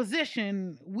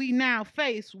opposition we now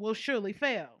face will surely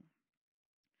fail.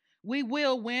 We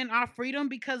will win our freedom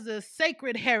because the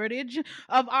sacred heritage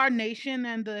of our nation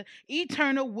and the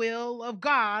eternal will of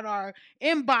God are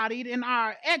embodied in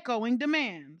our echoing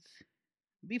demands.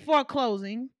 Before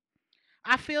closing,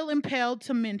 I feel impelled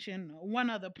to mention one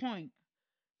other point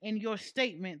in your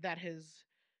statement that has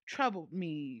troubled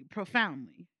me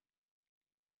profoundly.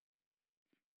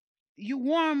 You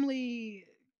warmly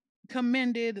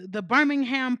commended the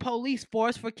Birmingham police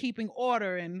force for keeping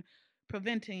order and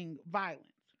preventing violence.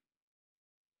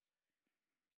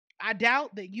 I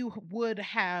doubt that you would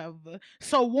have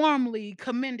so warmly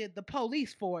commended the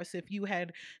police force if you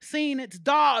had seen its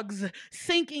dogs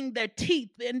sinking their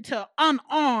teeth into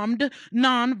unarmed,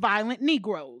 nonviolent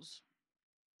Negroes.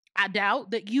 I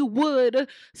doubt that you would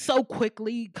so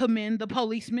quickly commend the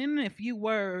policemen if you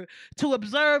were to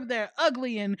observe their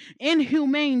ugly and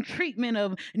inhumane treatment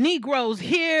of Negroes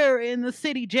here in the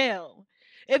city jail.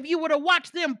 If you were to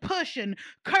watch them push and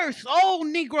curse old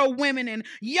Negro women and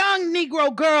young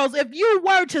Negro girls, if you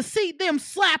were to see them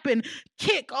slap and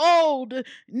kick old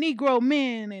Negro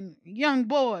men and young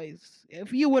boys,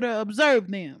 if you were to observe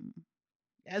them,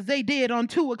 as they did on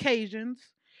 2 occasions,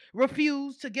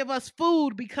 refused to give us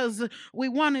food because we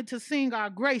wanted to sing our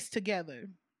grace together,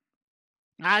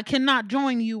 I cannot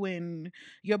join you in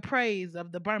your praise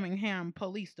of the Birmingham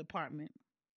Police Department.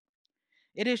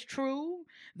 It is true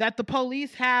that the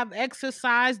police have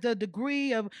exercised a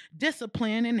degree of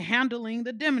discipline in handling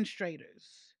the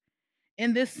demonstrators.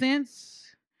 In this sense,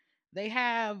 they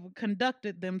have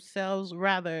conducted themselves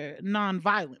rather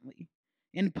nonviolently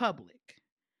in public.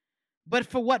 But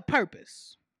for what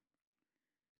purpose?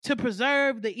 To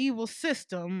preserve the evil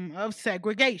system of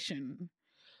segregation.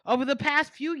 Over the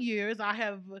past few years, I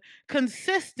have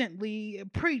consistently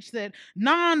preached that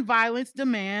nonviolence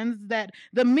demands that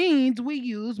the means we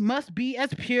use must be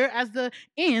as pure as the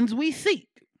ends we seek.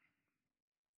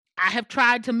 I have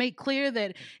tried to make clear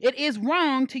that it is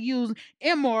wrong to use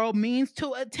immoral means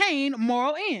to attain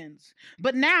moral ends.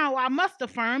 But now I must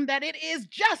affirm that it is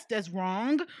just as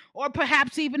wrong, or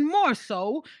perhaps even more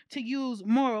so, to use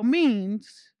moral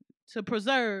means to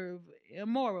preserve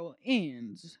immoral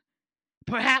ends.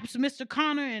 Perhaps Mr.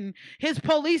 Connor and his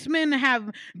policemen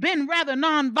have been rather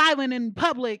nonviolent in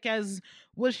public, as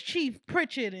was Chief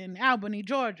Pritchett in Albany,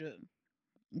 Georgia.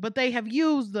 But they have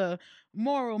used the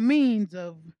moral means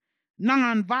of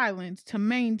nonviolence to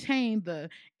maintain the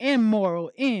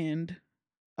immoral end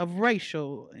of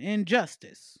racial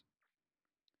injustice.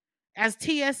 As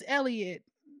T.S. Eliot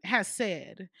has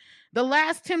said, the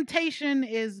last temptation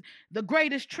is the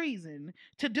greatest treason,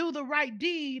 to do the right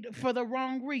deed for the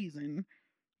wrong reason.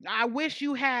 I wish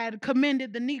you had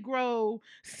commended the Negro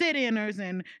sit-inners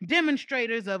and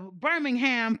demonstrators of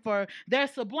Birmingham for their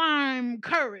sublime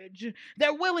courage,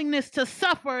 their willingness to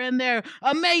suffer, and their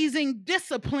amazing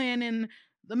discipline in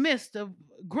the midst of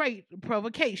great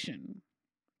provocation.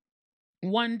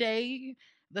 One day,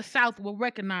 the South will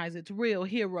recognize its real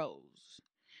heroes.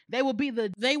 They will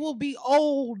be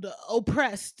old,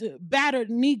 oppressed, battered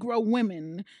Negro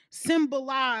women,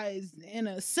 symbolized in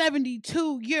a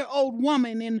 72-year-old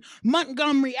woman in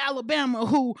Montgomery, Alabama,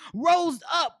 who rose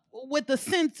up with a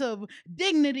sense of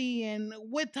dignity and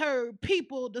with her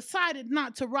people decided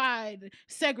not to ride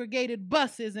segregated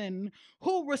buses, and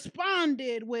who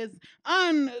responded with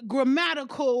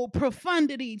ungrammatical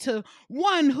profundity to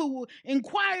one who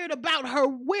inquired about her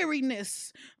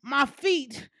weariness. My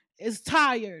feet is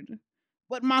tired,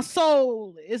 but my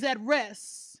soul is at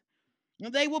rest.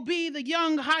 They will be the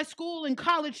young high school and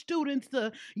college students,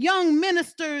 the young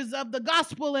ministers of the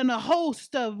gospel, and a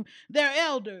host of their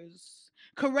elders,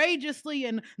 courageously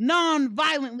and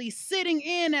non-violently sitting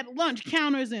in at lunch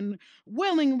counters and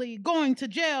willingly going to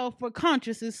jail for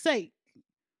conscience' sake.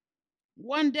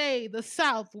 One day the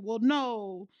South will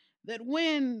know that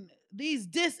when these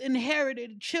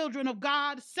disinherited children of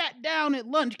God sat down at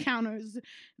lunch counters,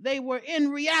 they were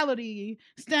in reality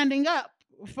standing up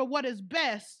for what is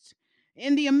best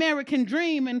in the American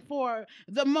dream and for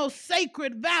the most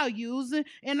sacred values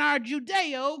in our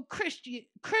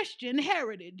Judeo-Christian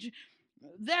heritage,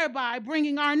 thereby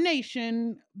bringing our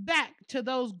nation back to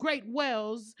those great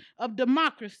wells of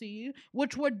democracy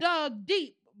which were dug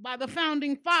deep by the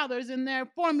founding fathers in their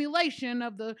formulation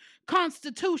of the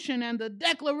Constitution and the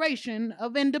Declaration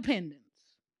of Independence.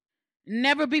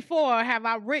 Never before have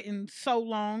I written so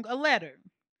long a letter.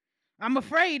 I'm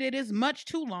afraid it is much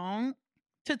too long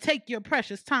to take your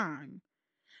precious time.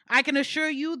 I can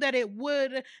assure you that it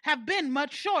would have been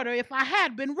much shorter if I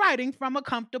had been writing from a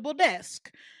comfortable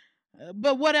desk.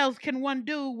 But what else can one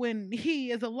do when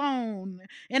he is alone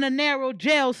in a narrow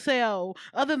jail cell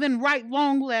other than write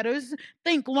long letters,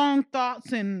 think long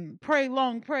thoughts, and pray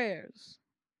long prayers?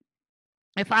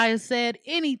 If I have said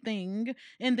anything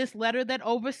in this letter that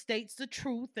overstates the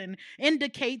truth and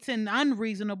indicates an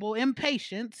unreasonable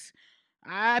impatience,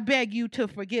 I beg you to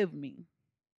forgive me.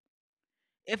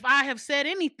 If I have said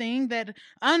anything that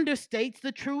understates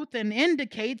the truth and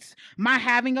indicates my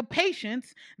having a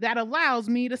patience that allows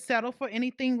me to settle for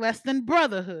anything less than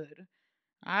brotherhood,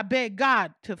 I beg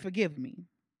God to forgive me.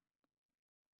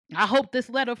 I hope this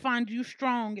letter finds you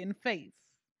strong in faith.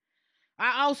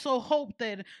 I also hope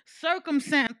that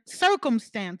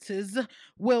circumstances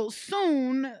will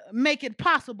soon make it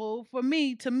possible for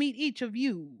me to meet each of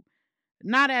you,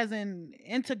 not as an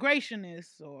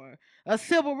integrationist or a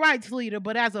civil rights leader,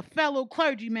 but as a fellow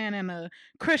clergyman and a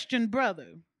Christian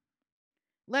brother.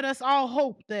 Let us all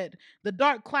hope that the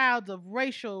dark clouds of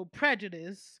racial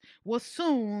prejudice will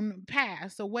soon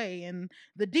pass away and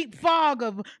the deep fog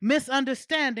of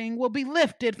misunderstanding will be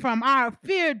lifted from our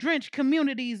fear drenched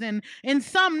communities, and in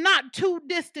some not too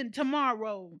distant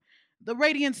tomorrow, the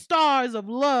radiant stars of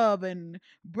love and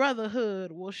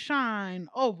brotherhood will shine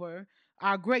over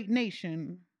our great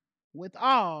nation with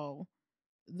all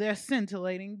their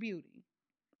scintillating beauty.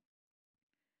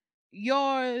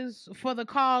 Yours for the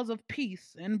cause of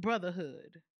peace and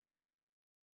brotherhood,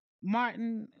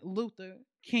 Martin Luther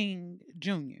King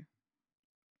Jr.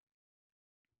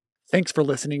 Thanks for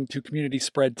listening to Community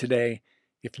Spread today.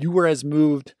 If you were as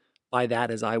moved by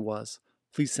that as I was,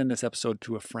 please send this episode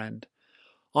to a friend.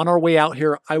 On our way out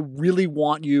here, I really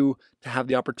want you to have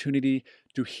the opportunity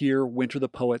to hear Winter the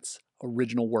Poet's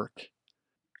original work.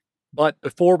 But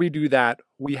before we do that,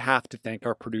 we have to thank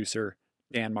our producer,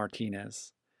 Dan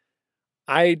Martinez.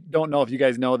 I don't know if you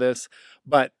guys know this,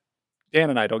 but Dan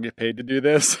and I don't get paid to do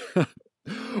this.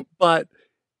 But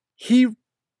he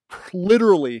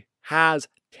literally has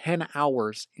 10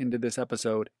 hours into this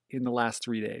episode in the last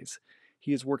 3 days.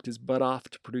 He has worked his butt off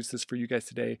to produce this for you guys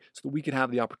today so that we could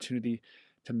have the opportunity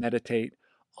to meditate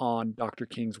on Dr.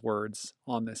 King's words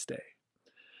on this day.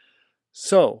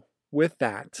 So, with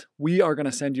that, we are going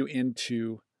to send you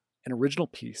into an original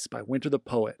piece by Winter the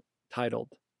Poet titled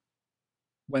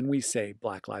When We Say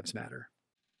Black Lives Matter.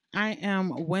 I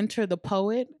am Winter the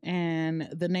Poet, and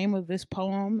the name of this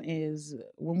poem is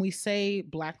When We Say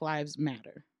Black Lives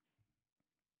Matter.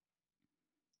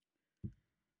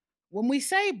 When we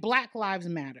say Black Lives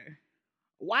Matter,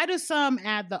 why do some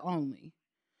add the only?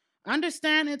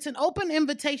 Understand it's an open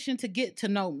invitation to get to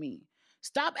know me.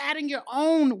 Stop adding your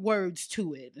own words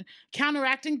to it.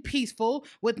 Counteracting peaceful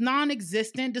with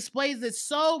non-existent displays that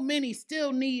so many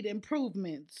still need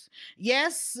improvements.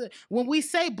 Yes, when we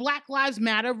say Black Lives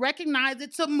Matter, recognize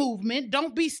it's a movement.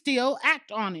 Don't be still,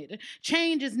 act on it.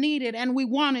 Change is needed and we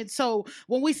want it. So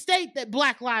when we state that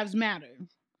Black Lives Matter,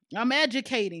 I'm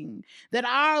educating that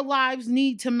our lives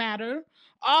need to matter,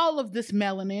 all of this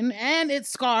melanin and its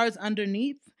scars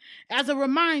underneath, as a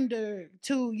reminder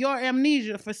to your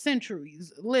amnesia for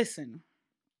centuries. Listen.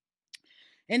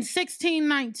 In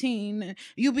 1619,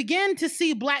 you begin to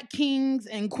see black kings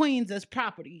and queens as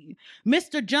property.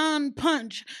 Mr. John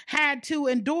Punch had to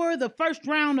endure the first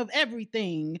round of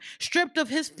everything, stripped of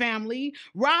his family,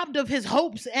 robbed of his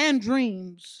hopes and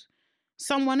dreams.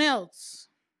 Someone else,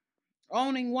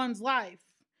 owning one's life,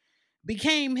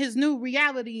 became his new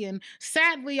reality, and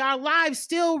sadly our lives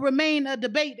still remain a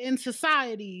debate in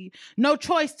society. No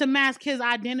choice to mask his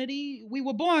identity. We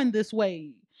were born this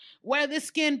way. Wear this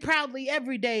skin proudly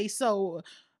every day. So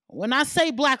when I say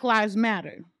Black Lives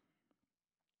Matter,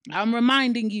 I'm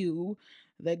reminding you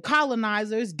that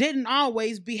colonizers didn't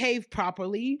always behave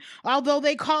properly, although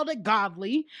they called it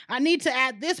godly. I need to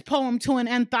add this poem to an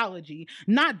anthology,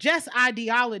 not just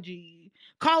ideology.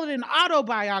 Call it an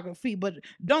autobiography, but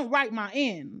don't write my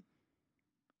end.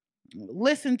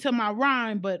 Listen to my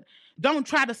rhyme, but don't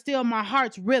try to steal my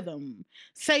heart's rhythm.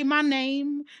 Say my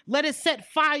name, let it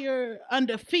set fire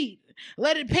under feet.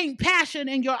 Let it paint passion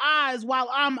in your eyes while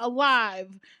I'm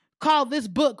alive. Call this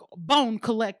book Bone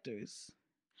Collectors.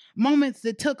 Moments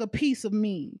that took a piece of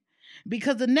me.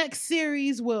 Because the next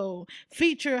series will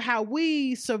feature how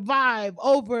we survive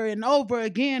over and over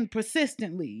again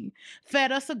persistently.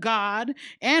 Fed us a God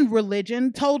and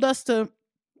religion, told us to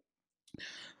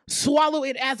swallow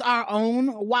it as our own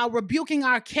while rebuking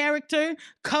our character,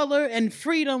 color, and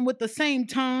freedom with the same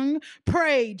tongue.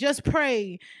 Pray, just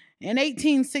pray. In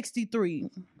 1863,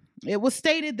 it was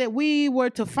stated that we were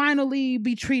to finally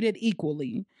be treated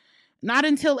equally. Not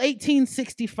until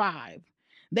 1865.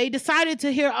 They decided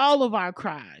to hear all of our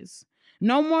cries.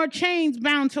 No more chains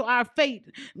bound to our fate.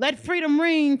 Let freedom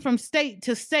ring from state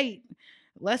to state.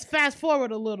 Let's fast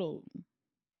forward a little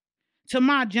to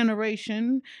my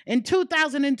generation. In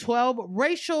 2012,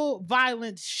 racial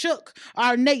violence shook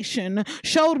our nation,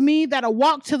 showed me that a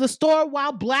walk to the store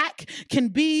while black can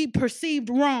be perceived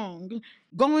wrong.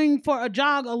 Going for a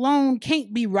jog alone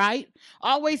can't be right.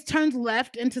 Always turns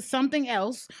left into something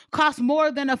else. Costs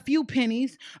more than a few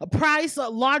pennies. A price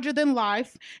larger than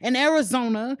life. In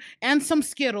Arizona and some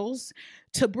Skittles.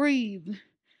 To breathe.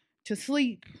 To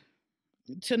sleep.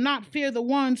 To not fear the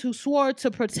ones who swore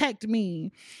to protect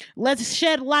me. Let's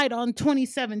shed light on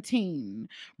 2017.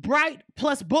 Bright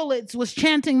plus bullets was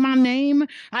chanting my name.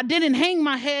 I didn't hang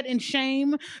my head in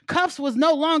shame. Cuffs was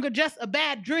no longer just a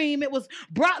bad dream. It was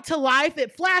brought to life.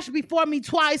 It flashed before me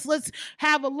twice. Let's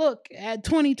have a look at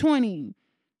 2020.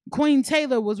 Queen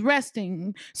Taylor was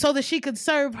resting so that she could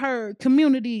serve her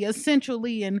community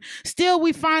essentially, and still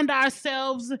we find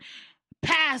ourselves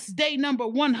past day number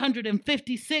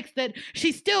 156 that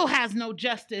she still has no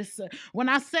justice. When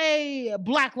I say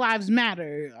Black Lives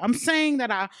Matter, I'm saying that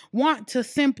I want to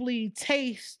simply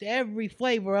taste every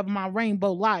flavor of my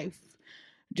rainbow life.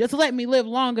 Just let me live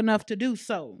long enough to do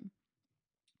so.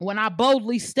 When I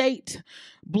boldly state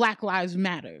Black Lives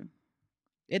Matter,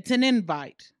 it's an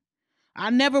invite. I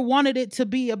never wanted it to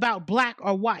be about black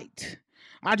or white.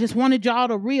 I just wanted y'all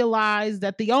to realize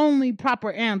that the only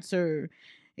proper answer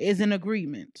is an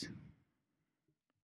agreement.